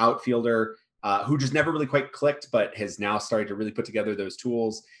outfielder who just never really quite clicked, but has now started to really put together those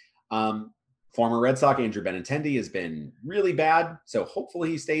tools. Former Red Sox Andrew Benintendi has been really bad, so hopefully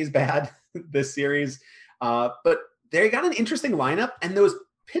he stays bad this series. But they got an interesting lineup, and those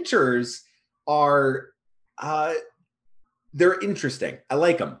pitchers are they're interesting. I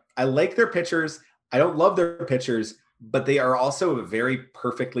like them. I like their pitchers. I don't love their pitchers, but they are also very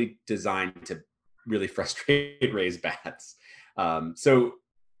perfectly designed to really frustrate Rays bats. So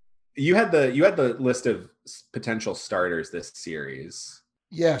you had the list of potential starters this series.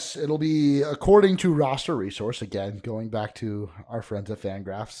 Yes, it'll be according to Roster Resource, again, going back to our friends at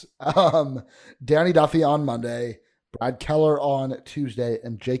Fangraphs. Danny Duffy on Monday, Brad Keller on Tuesday,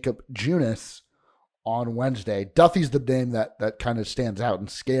 and Jacob Junis on Wednesday. Duffy's the name that kind of stands out and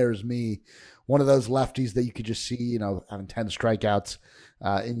scares me. One of those lefties that you could just see, having 10 strikeouts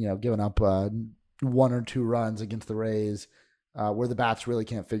and, giving up 1 or 2 runs against the Rays where the bats really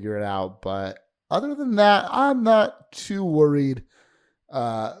can't figure it out. But other than that, I'm not too worried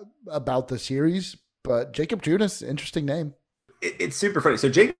about the series. But Jacob Junis, interesting name. It's super funny. So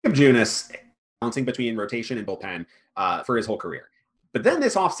Jacob Junis, bouncing between rotation and bullpen for his whole career. But then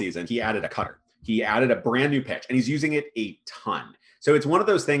this offseason, he added a cutter. He added a brand new pitch, and he's using it a ton. So it's one of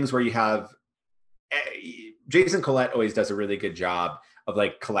those things where you have Jason Collette always does a really good job of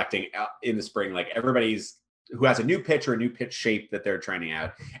like collecting in the spring, like everybody's who has a new pitch or a new pitch shape that they're trying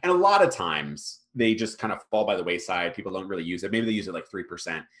out. And a lot of times they just kind of fall by the wayside. People don't really use it. Maybe they use it like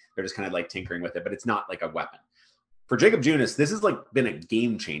 3%. They're just kind of like tinkering with it, but it's not like a weapon. For Jacob Junis, this has like been a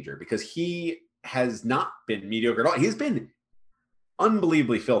game changer because he has not been mediocre at all. He's been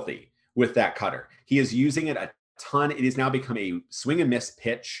unbelievably filthy with that cutter. He is using it a ton. It has now become a swing and miss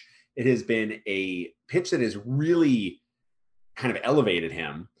pitch. It has been a pitch that has really kind of elevated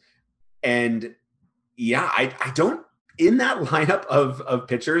him. And yeah, I don't, in that lineup of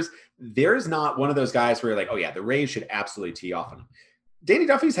pitchers, there's not one of those guys where you're like, oh yeah, the Rays should absolutely tee off on him. Danny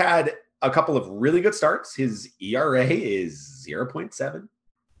Duffy's had a couple of really good starts. His ERA is 0.75.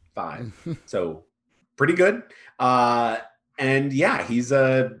 So pretty good. And yeah, he's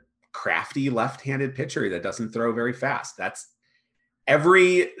a crafty left-handed pitcher that doesn't throw very fast. That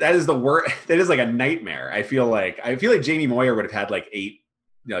is the worst. That is like a nightmare. I feel like Jamie Moyer would have had like 8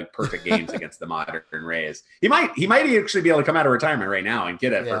 like perfect games against the modern Rays. He might actually be able to come out of retirement right now and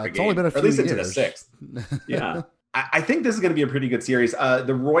get a perfect game, only been a few or at least years. into the 6th. Yeah. I think this is going to be a pretty good series.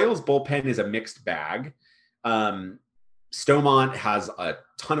 The Royals bullpen is a mixed bag. Stomont has a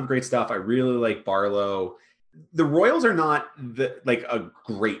ton of great stuff. I really like Barlow. The Royals are not a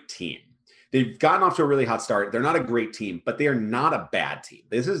great team. They've gotten off to a really hot start. They're not a great team, but they are not a bad team.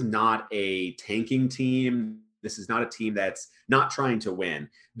 This is not a tanking team. This is not a team that's not trying to win.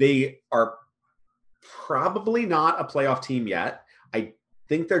 They are probably not a playoff team yet. I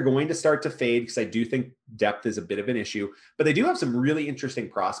think they're going to start to fade because I do think depth is a bit of an issue, but they do have some really interesting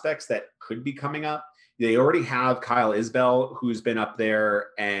prospects that could be coming up. They already have Kyle Isbell, who's been up there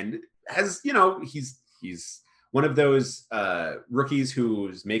and has, he's one of those rookies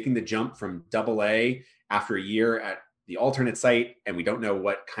who's making the jump from AA after a year at the alternate site, and we don't know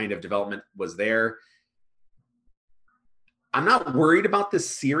what kind of development was there. I'm not worried about this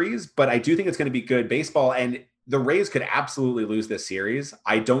series, but I do think it's going to be good baseball. And the Rays could absolutely lose this series.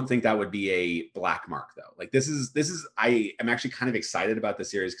 I don't think that would be a black mark though. Like I am actually kind of excited about the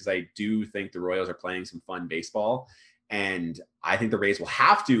series because I do think the Royals are playing some fun baseball. And I think the Rays will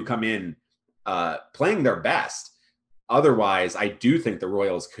have to come in playing their best. Otherwise, I do think the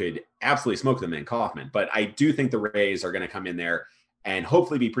Royals could absolutely smoke them in Kauffman. But I do think the Rays are going to come in there and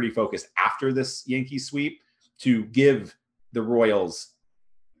hopefully be pretty focused after this Yankees sweep to give the Royals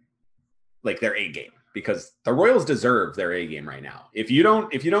like their A game, because the Royals deserve their A game right now. If you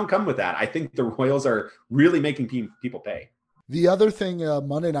don't come with that, I think the Royals are really making people pay. The other thing,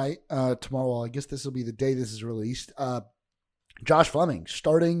 Monday night, tomorrow, well, I guess this will be the day this is released. Josh Fleming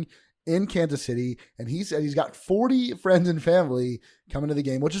starting in Kansas City, and he said he's got 40 friends and family coming to the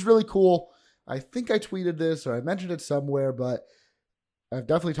game, which is really cool. I think I tweeted this or I mentioned it somewhere, but I've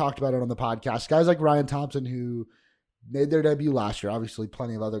definitely talked about it on the podcast. Guys like Ryan Thompson, who made their debut last year, obviously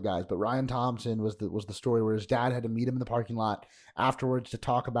plenty of other guys, but Ryan Thompson was the story where his dad had to meet him in the parking lot afterwards to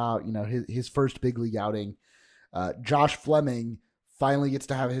talk about, his first big league outing. Josh Fleming finally gets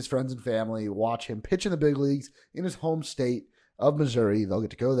to have his friends and family watch him pitch in the big leagues in his home state of Missouri. They'll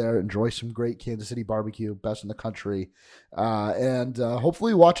get to go there, enjoy some great Kansas City barbecue, best in the country, and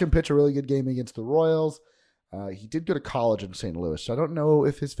hopefully watch him pitch a really good game against the Royals. He did go to college in St. Louis, so I don't know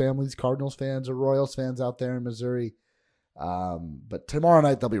if his family's Cardinals fans or Royals fans out there in Missouri. But tomorrow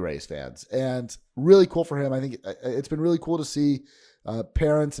night they'll be Rays fans, and really cool for him. I think it's been really cool to see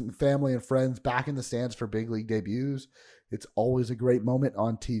parents and family and friends back in the stands for big league debuts. It's always a great moment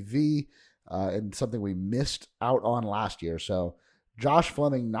on TV, and something we missed out on last year. So Josh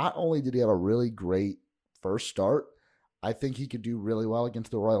Fleming, not only did he have a really great first start, I think he could do really well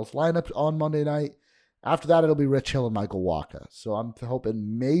against the Royals lineup on Monday night. After that, it'll be Rich Hill and Michael Wacha. So I'm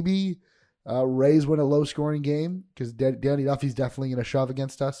hoping maybe Rays win a low-scoring game because Danny Duffy's definitely going to shove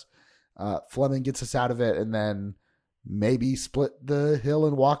against us. Fleming gets us out of it, and then maybe split the Hill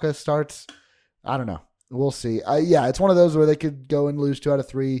and Wacha starts. I don't know. We'll see. Yeah, it's one of those where they could go and lose 2 out of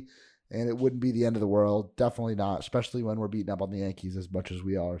 3, and it wouldn't be the end of the world. Definitely not, especially when we're beating up on the Yankees as much as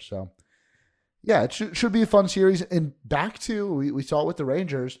we are. So, yeah, it should be a fun series. And back to, we saw it with the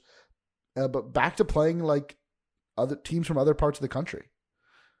Rangers, but back to playing like other teams from other parts of the country.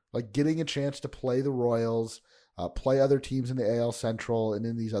 Like getting a chance to play the Royals, play other teams in the AL Central and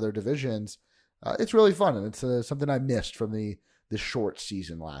in these other divisions. It's really fun, and it's something I missed from the short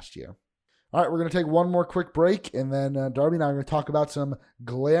season last year. All right, we're going to take one more quick break, and then Darby and I are going to talk about some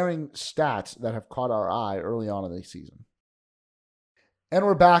glaring stats that have caught our eye early on in the season. And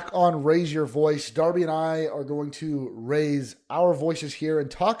we're back on Raise Your Voice. Darby and I are going to raise our voices here and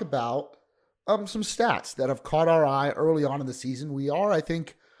talk about some stats that have caught our eye early on in the season. We are, I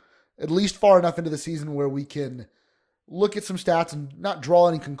think, at least far enough into the season where we can look at some stats and not draw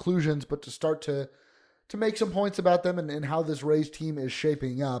any conclusions, but to start to make some points about them and how this Rays team is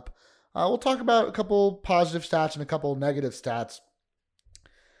shaping up. We'll talk about a couple positive stats and a couple negative stats.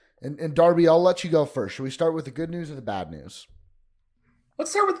 And Darby, I'll let you go first. Should we start with the good news or the bad news?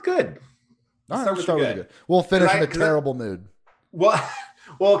 Let's start with good. Let's start with the good. We'll finish in a terrible mood. Well,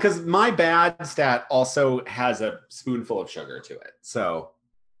 because my bad stat also has a spoonful of sugar to it. So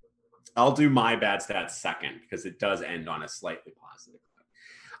I'll do my bad stat second because it does end on a slightly positive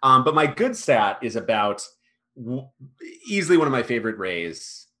note. But my good stat is about easily one of my favorite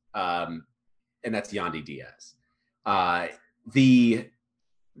Rays, and that's Yandy Diaz, the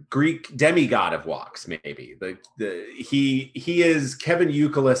Greek demigod of walks. Maybe he is Kevin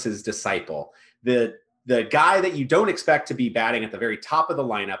Youkilis's disciple, the guy that you don't expect to be batting at the very top of the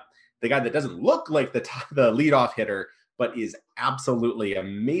lineup, the guy that doesn't look like the leadoff hitter, but is absolutely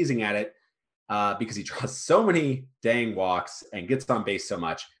amazing at it because he draws so many dang walks and gets on base so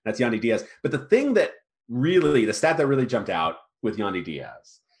much. That's Yandy Diaz. But the stat that really jumped out with Yandy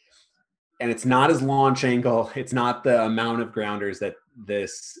Diaz, and it's not his launch angle, it's not the amount of grounders that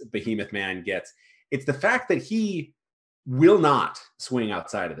this behemoth man gets. It's the fact that he will not swing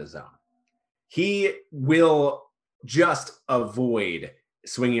outside of the zone. He will just avoid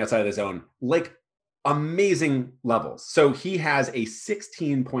swinging outside of the zone like amazing levels. So he has a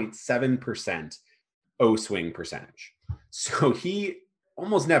 16.7% O swing percentage. So he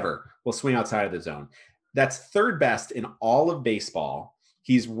almost never will swing outside of the zone. That's third best in all of baseball.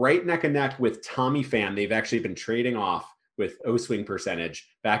 He's right neck and neck with Tommy Pham. They've actually been trading off with O swing percentage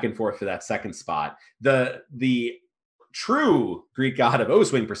back and forth for that second spot. The true Greek god of O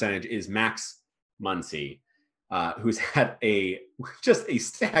swing percentage is Max Muncy, who's had just a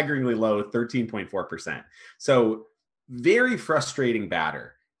staggeringly low 13.4%. So very frustrating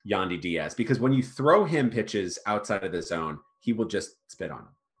batter Yandy Diaz, because when you throw him pitches outside of the zone, he will just spit on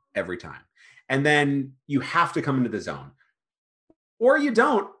them every time. And then you have to come into the zone. Or you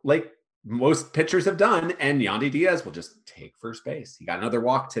don't, like most pitchers have done, and Yandy Diaz will just take first base. He got another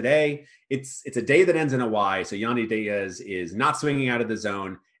walk today. It's a day that ends in a Y, so Yandy Diaz is not swinging out of the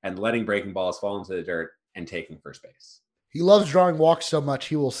zone and letting breaking balls fall into the dirt and taking first base. He loves drawing walks so much,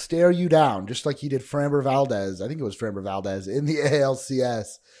 he will stare you down, just like he did Framber Valdez. I think it was Framber Valdez in the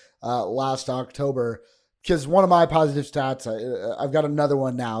ALCS last October. Because one of my positive stats, I've got another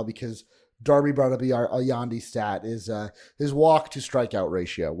one now because Darby brought up a Yandy stat, is his walk to strikeout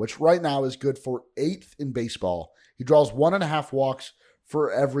ratio, which right now is good for 8th in baseball. He draws 1.5 walks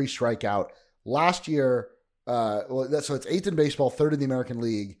for every strikeout. Last year, so it's 8th in baseball, 3rd in the American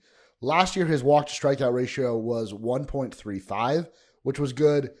League. Last year, his walk to strikeout ratio was 1.35, which was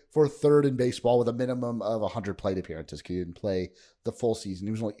good for 3rd in baseball with a minimum of 100 plate appearances. He didn't play the full season.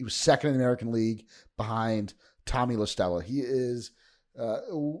 He was 2nd in the American League behind Tommy La Stella. He is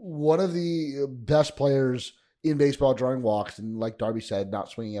one of the best players in baseball drawing walks, and like Darby said, not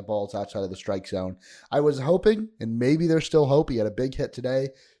swinging at balls outside of the strike zone. I was hoping, and maybe there's still hope, he had a big hit today,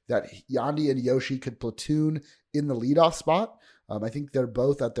 that Yandy and Yoshi could platoon in the leadoff spot. I think they're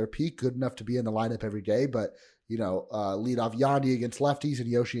both at their peak, good enough to be in the lineup every day, but lead off Yandy against lefties and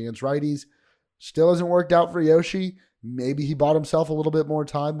Yoshi against righties. Still hasn't worked out for Yoshi. Maybe he bought himself a little bit more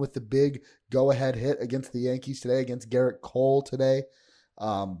time with the big go-ahead hit against the Yankees today, against Garrett Cole today.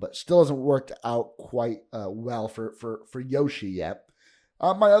 But still hasn't worked out quite well for Yoshi yet.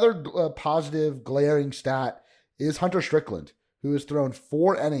 My other positive glaring stat is Hunter Strickland, who has thrown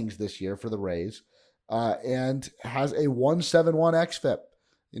 4 innings this year for the Rays and has a 171 xFIP.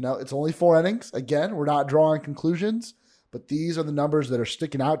 It's only 4 innings. Again, we're not drawing conclusions, but these are the numbers that are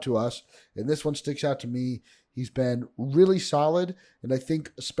sticking out to us. And this one sticks out to me. He's been really solid. And I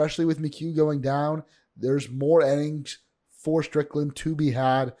think, especially with McHugh going down, there's more innings for Strickland to be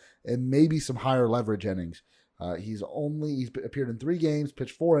had and maybe some higher leverage innings. He's appeared in 3 games,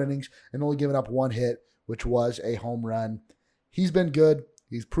 pitched 4 innings, and only given up 1 hit, which was a home run. He's been good.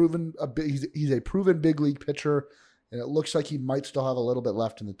 He's a proven big league pitcher, and it looks like he might still have a little bit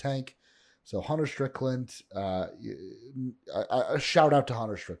left in the tank. So Hunter Strickland, a shout out to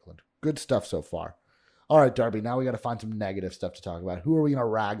Hunter Strickland. Good stuff so far. All right, Darby, now we got to find some negative stuff to talk about. Who are we going to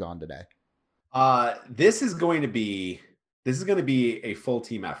rag on today? This is going to be a full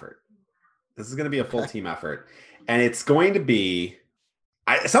team effort. Team effort. And it's going to be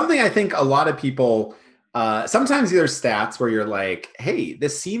something I think a lot of people, sometimes there's stats where you're like, hey,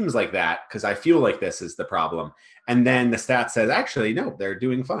 this seems like that because I feel like this is the problem. And then the stat says, actually, no, they're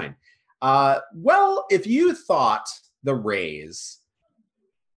doing fine. Well, if you thought the Rays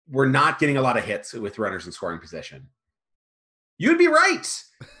were not getting a lot of hits with runners in scoring position, you'd be right.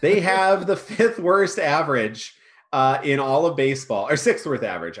 They have the 5th worst average in all of baseball, or 6th worst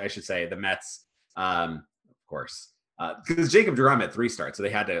average, I should say. The Mets, of course, because Jacob deGrom had 3 starts, so they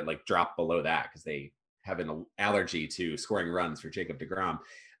had to drop below that because they have an allergy to scoring runs for Jacob deGrom.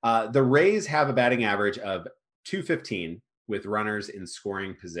 The Rays have a batting average of .215 with runners in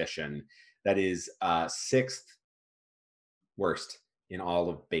scoring position. That is 6th worst in all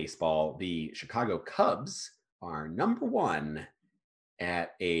of baseball. The Chicago Cubs are number 1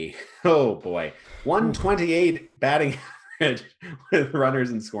 at a 128 batting average with runners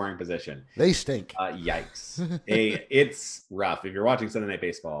in scoring position. They stink. Yikes. It's rough. If you're watching Sunday Night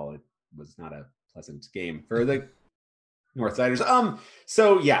Baseball, it was not a pleasant game for the Northsiders.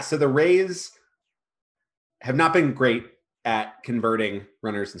 So the Rays have not been great at converting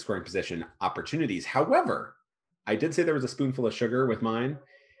runners in scoring position opportunities. However, I did say there was a spoonful of sugar with mine.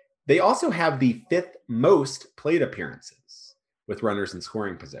 They also have the 5th most plate appearances with runners in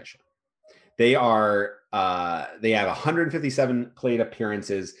scoring position. They have 157 plate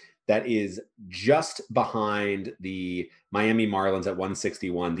appearances. That is just behind the Miami Marlins at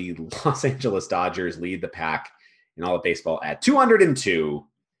 161. The Los Angeles Dodgers lead the pack in all of baseball at 202.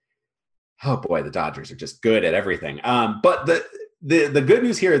 Oh boy, the Dodgers are just good at everything. But the good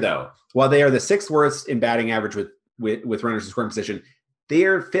news here, though, while they are the 6th worst in batting average with runners in scoring position, they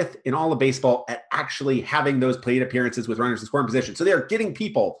are 5th in all of baseball at actually having those plate appearances with runners in scoring position. So they are getting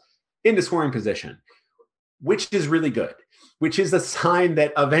people into scoring position, which is really good, which is a sign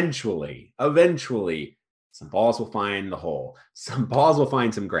that eventually some balls will find the hole. Some balls will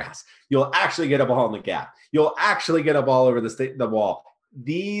find some grass. You'll actually get a ball in the gap. You'll actually get a ball over the wall.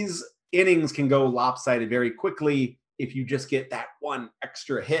 These innings can go lopsided very quickly if you just get that one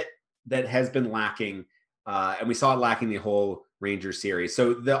extra hit that has been lacking. And we saw it lacking the whole Rangers series.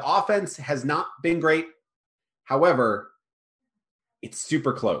 So the offense has not been great. However, it's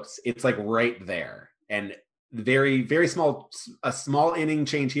super close. It's like right there. And very, very a small inning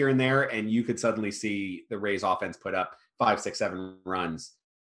change here and there, and you could suddenly see the Rays offense put up 5, 6, 7 runs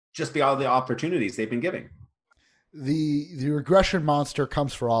just beyond the opportunities they've been giving. The regression monster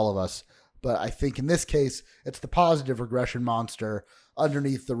comes for all of us, but I think in this case, it's the positive regression monster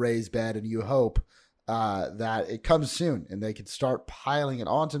underneath the Rays bed, and you hope that it comes soon and they can start piling it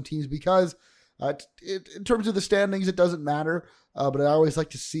on some teams because in terms of the standings, it doesn't matter. But I always like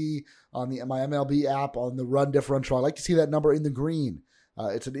to see on my MLB app on the run differential, I like to see that number in the green.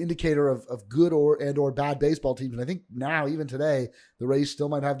 It's an indicator of good or bad baseball teams. And I think now, even today, the Rays still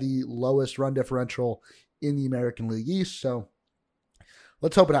might have the lowest run differential in the American League East. So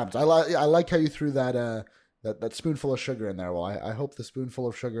let's hope it happens. I like how you threw that spoonful of sugar in there. Well, I hope the spoonful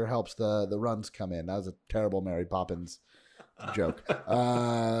of sugar helps the runs come in. That was a terrible Mary Poppins joke.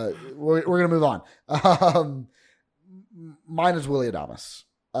 We're going to move on. Mine is Willy Adames.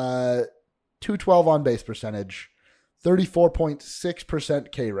 212 on base percentage,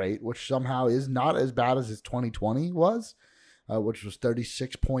 34.6% K rate, which somehow is not as bad as his 2020 was, which was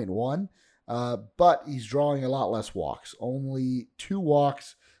 36.1. But he's drawing a lot less walks. Only 2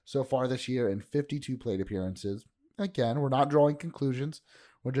 walks so far this year in 52 plate appearances. Again, we're not drawing conclusions.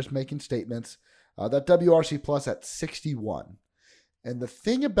 We're just making statements. That WRC plus at 61. And the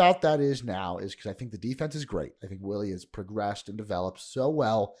thing about that is because I think the defense is great. I think Willy has progressed and developed so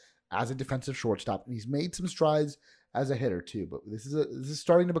well as a defensive shortstop, and he's made some strides as a hitter too. But this is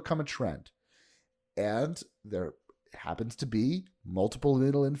starting to become a trend. And there happens to be multiple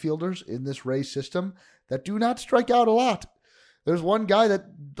middle infielders in this Rays system that do not strike out a lot. There's one guy that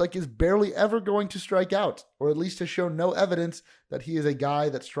is barely ever going to strike out, or at least has shown no evidence that he is a guy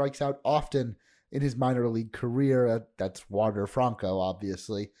that strikes out often in his minor league career. That's Wander Franco,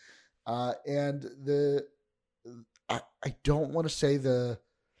 obviously. And I don't want to say the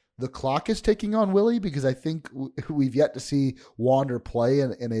clock is ticking on Willy, because I think we've yet to see Wander play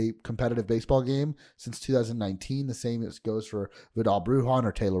in a competitive baseball game since 2019. The same as goes for Vidal Brujan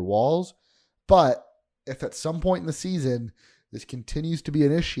or Taylor Walls. But if at some point in the season this continues to be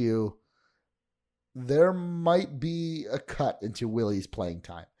an issue, there might be a cut into Willy's playing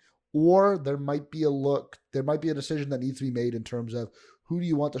time. Or there might be a decision that needs to be made in terms of who do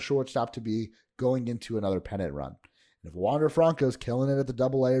you want the shortstop to be going into another pennant run. And if Wander Franco's killing it at the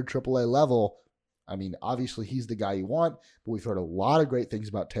AA or AAA level, I mean, obviously he's the guy you want, but we've heard a lot of great things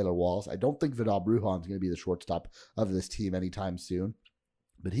about Taylor Walls. I don't think Vidal Brujan is going to be the shortstop of this team anytime soon,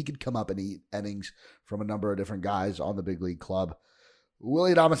 but he could come up and eat innings from a number of different guys on the big league club.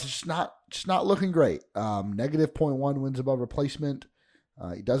 Willy Adames is just not looking great. Negative 0.1 wins above replacement.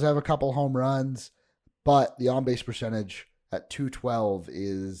 He does have a couple home runs, but the on-base percentage at 212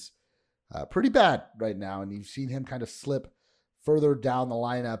 is pretty bad right now, and you've seen him kind of slip further down the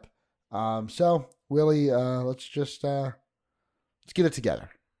lineup. So, Willy, let's get it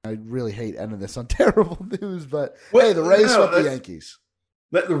together. I really hate ending this on terrible news, but hey, the Rays swept the Yankees.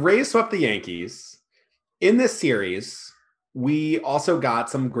 The Rays swept the Yankees. In this series, we also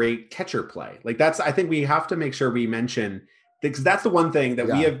got some great catcher play. I think we have to make sure we mention, because that's the one thing that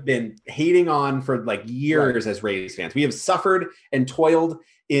we have been hating on for years as Rays fans. We have suffered and toiled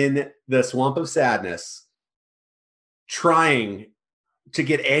in the swamp of sadness trying to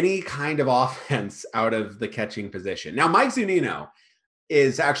get any kind of offense out of the catching position. Now, Mike Zunino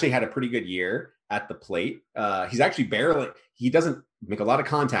is actually had a pretty good year at the plate. He's actually he doesn't make a lot of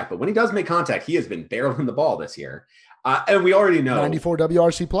contact, but when he does make contact, he has been barreling the ball this year. And we already know 94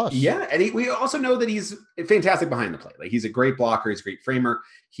 WRC plus. Yeah. And we also know that he's fantastic behind the plate. He's a great blocker. He's a great framer.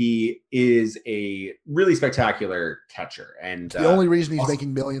 He is a really spectacular catcher. And it's the only reason he's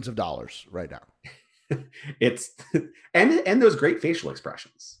making millions of dollars right now. It's and those great facial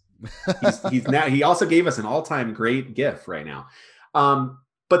expressions. He also gave us an all-time great GIF right now.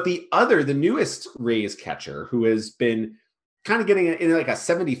 But the newest Rays catcher, who has been kind of getting in a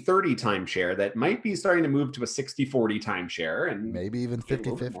 70-30 timeshare that might be starting to move to a 60-40 timeshare, and maybe even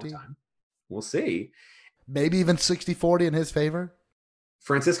 50-50. We'll see. Maybe even 60-40 in his favor.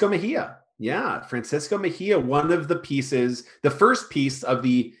 Francisco Mejia. Yeah, Francisco Mejia, one of the pieces, the first piece of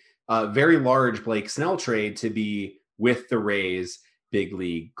the very large Blake Snell trade to be with the Rays big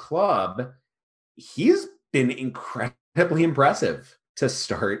league club. He's been incredibly impressive to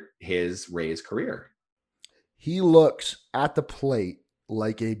start his Rays career. He looks at the plate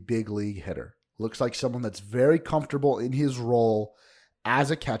like a big league hitter. Looks like someone that's very comfortable in his role as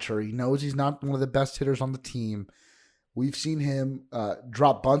a catcher. He knows he's not one of the best hitters on the team. We've seen him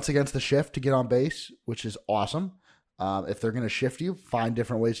drop bunts against the shift to get on base, which is awesome. If they're going to shift you, find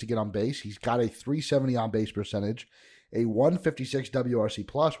different ways to get on base. He's got a 370 on base percentage a 156 WRC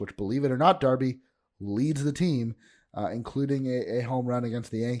plus, which, believe it or not, Darby, leads the team, including a home run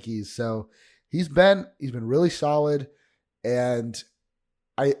against the Yankees. So he's been really solid, and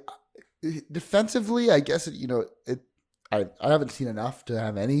defensively, I guess I haven't seen enough to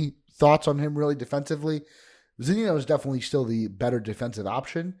have any thoughts on him really defensively. Zunino is definitely still the better defensive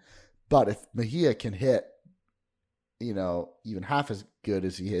option, but if Mejia can hit, even half as good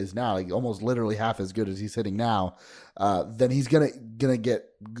as he is now, like almost literally half as good as he's hitting now, then he's gonna get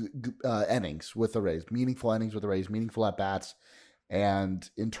innings with the Rays, meaningful innings with the Rays, meaningful at bats. And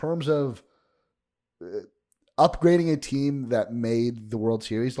in terms of upgrading a team that made the World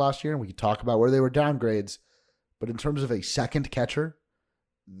Series last year, and we could talk about where they were downgrades, but in terms of a second catcher,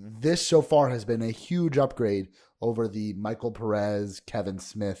 this so far has been a huge upgrade over the Michael Perez, Kevin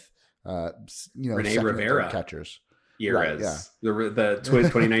Smith, Rene Rivera catchers. Eras. Right, yeah. The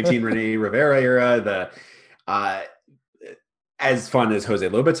 2019 Rene Rivera era, as fun as Jose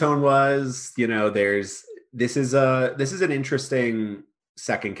Lobaton was, this is an interesting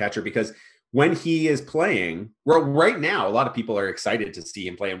second catcher, because when he is playing, right now, a lot of people are excited to see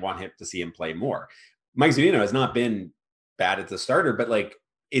him play and want to see him play more. Mike Zunino has not been bad as the starter, but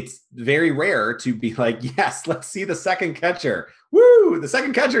it's very rare to be like, yes, let's see the second catcher. Woo! The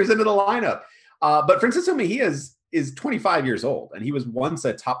second catcher is into the lineup. But Francisco Mejia is 25 years old, and he was once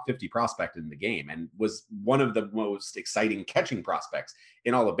a top 50 prospect in the game and was one of the most exciting catching prospects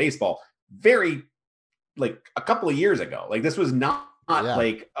in all of baseball. Very, a couple of years ago. This was not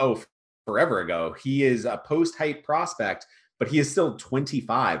forever ago. He is a post-hype prospect, but he is still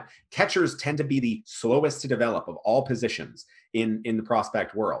 25. Catchers tend to be the slowest to develop of all positions in the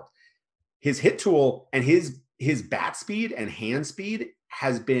prospect world. His hit tool and his bat speed and hand speed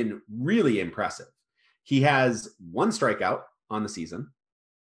has been really impressive. He has one strikeout on the season.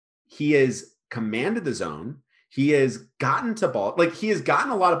 He has commanded the zone. He has gotten to ball. He has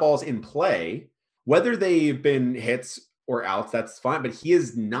gotten a lot of balls in play, whether they've been hits or outs, that's fine. But he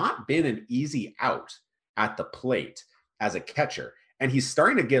has not been an easy out at the plate as a catcher. And he's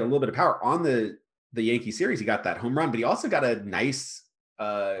starting to get a little bit of power on the Yankee series. He got that home run, but he also got a nice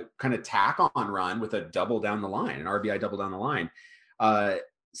kind of tack on run with a double down the line, an RBI double down the line.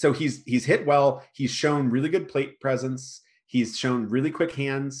 So he's hit well. He's shown really good plate presence. He's shown really quick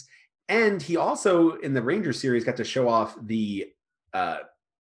hands. And he also, in the Rangers series, got to show off the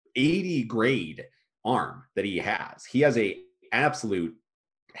 80 grade arm that he has. He has a absolute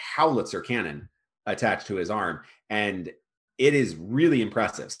howitzer cannon attached to his arm, and it is really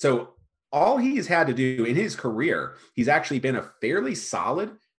impressive. So all he's had to do in his career, he's actually been a fairly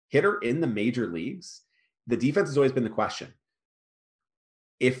solid hitter in the major leagues. The defense has always been the question.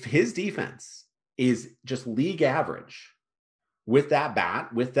 If his defense is just league average with that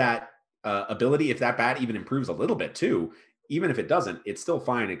bat, with that ability, if that bat even improves a little bit too, even if it doesn't, it's still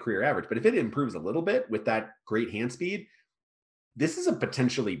fine at career average. But if it improves a little bit with that great hand speed, this is a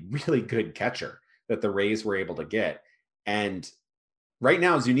potentially really good catcher that the Rays were able to get. And right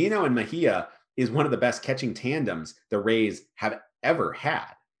now, Zunino and Mejia is one of the best catching tandems the Rays have ever had,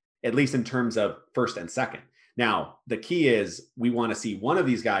 at least in terms of first and second. Now, the key is we want to see one of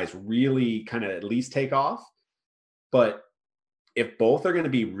these guys really kind of at least take off. But if both are going to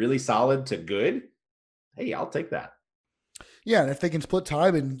be really solid to good, hey, I'll take that. Yeah, and if they can split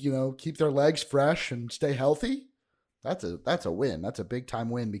time and, keep their legs fresh and stay healthy, that's a win. That's a big time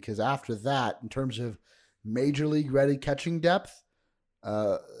win, because after that, in terms of major league ready catching depth,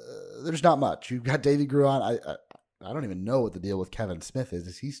 there's not much. You've got Davey Gruan. I don't even know what the deal with Kevin Smith is.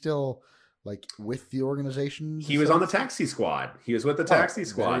 Is he still with the organization? He was on the taxi squad. He was with the taxi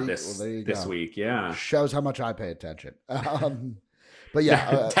squad this week. Yeah. Shows how much I pay attention. But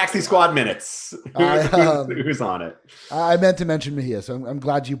yeah, taxi squad minutes. Who's on it? I meant to mention Mejia, so I'm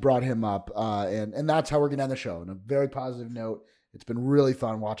glad you brought him up. And that's how we're going to end the show. On a very positive note, it's been really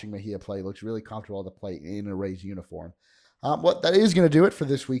fun watching Mejia play. He looks really comfortable at the plate in a Rays uniform. What that is going to do it for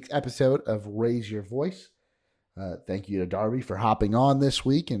this week's episode of Raise Your Voice. Thank you to Darby for hopping on this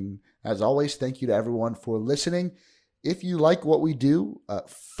week. And as always, thank you to everyone for listening. If you like what we do,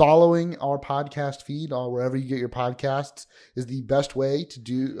 following our podcast feed or wherever you get your podcasts is the best way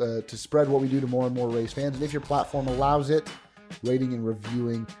to spread what we do to more and more Rays fans. And if your platform allows it, rating and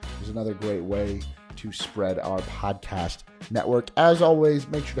reviewing is another great way to spread our podcast network. As always,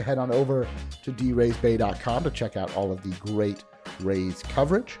 make sure to head on over to draysbay.com to check out all of the great Rays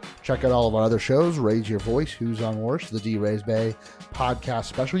coverage. Check out all of our other shows, Raise Your Voice, Who's on Worse, the D-Rays Bay podcast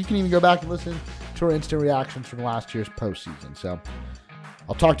special. You can even go back and listen to our instant reactions from last year's postseason. So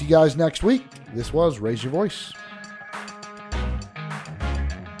I'll talk to you guys next week. This was Raise Your Voice.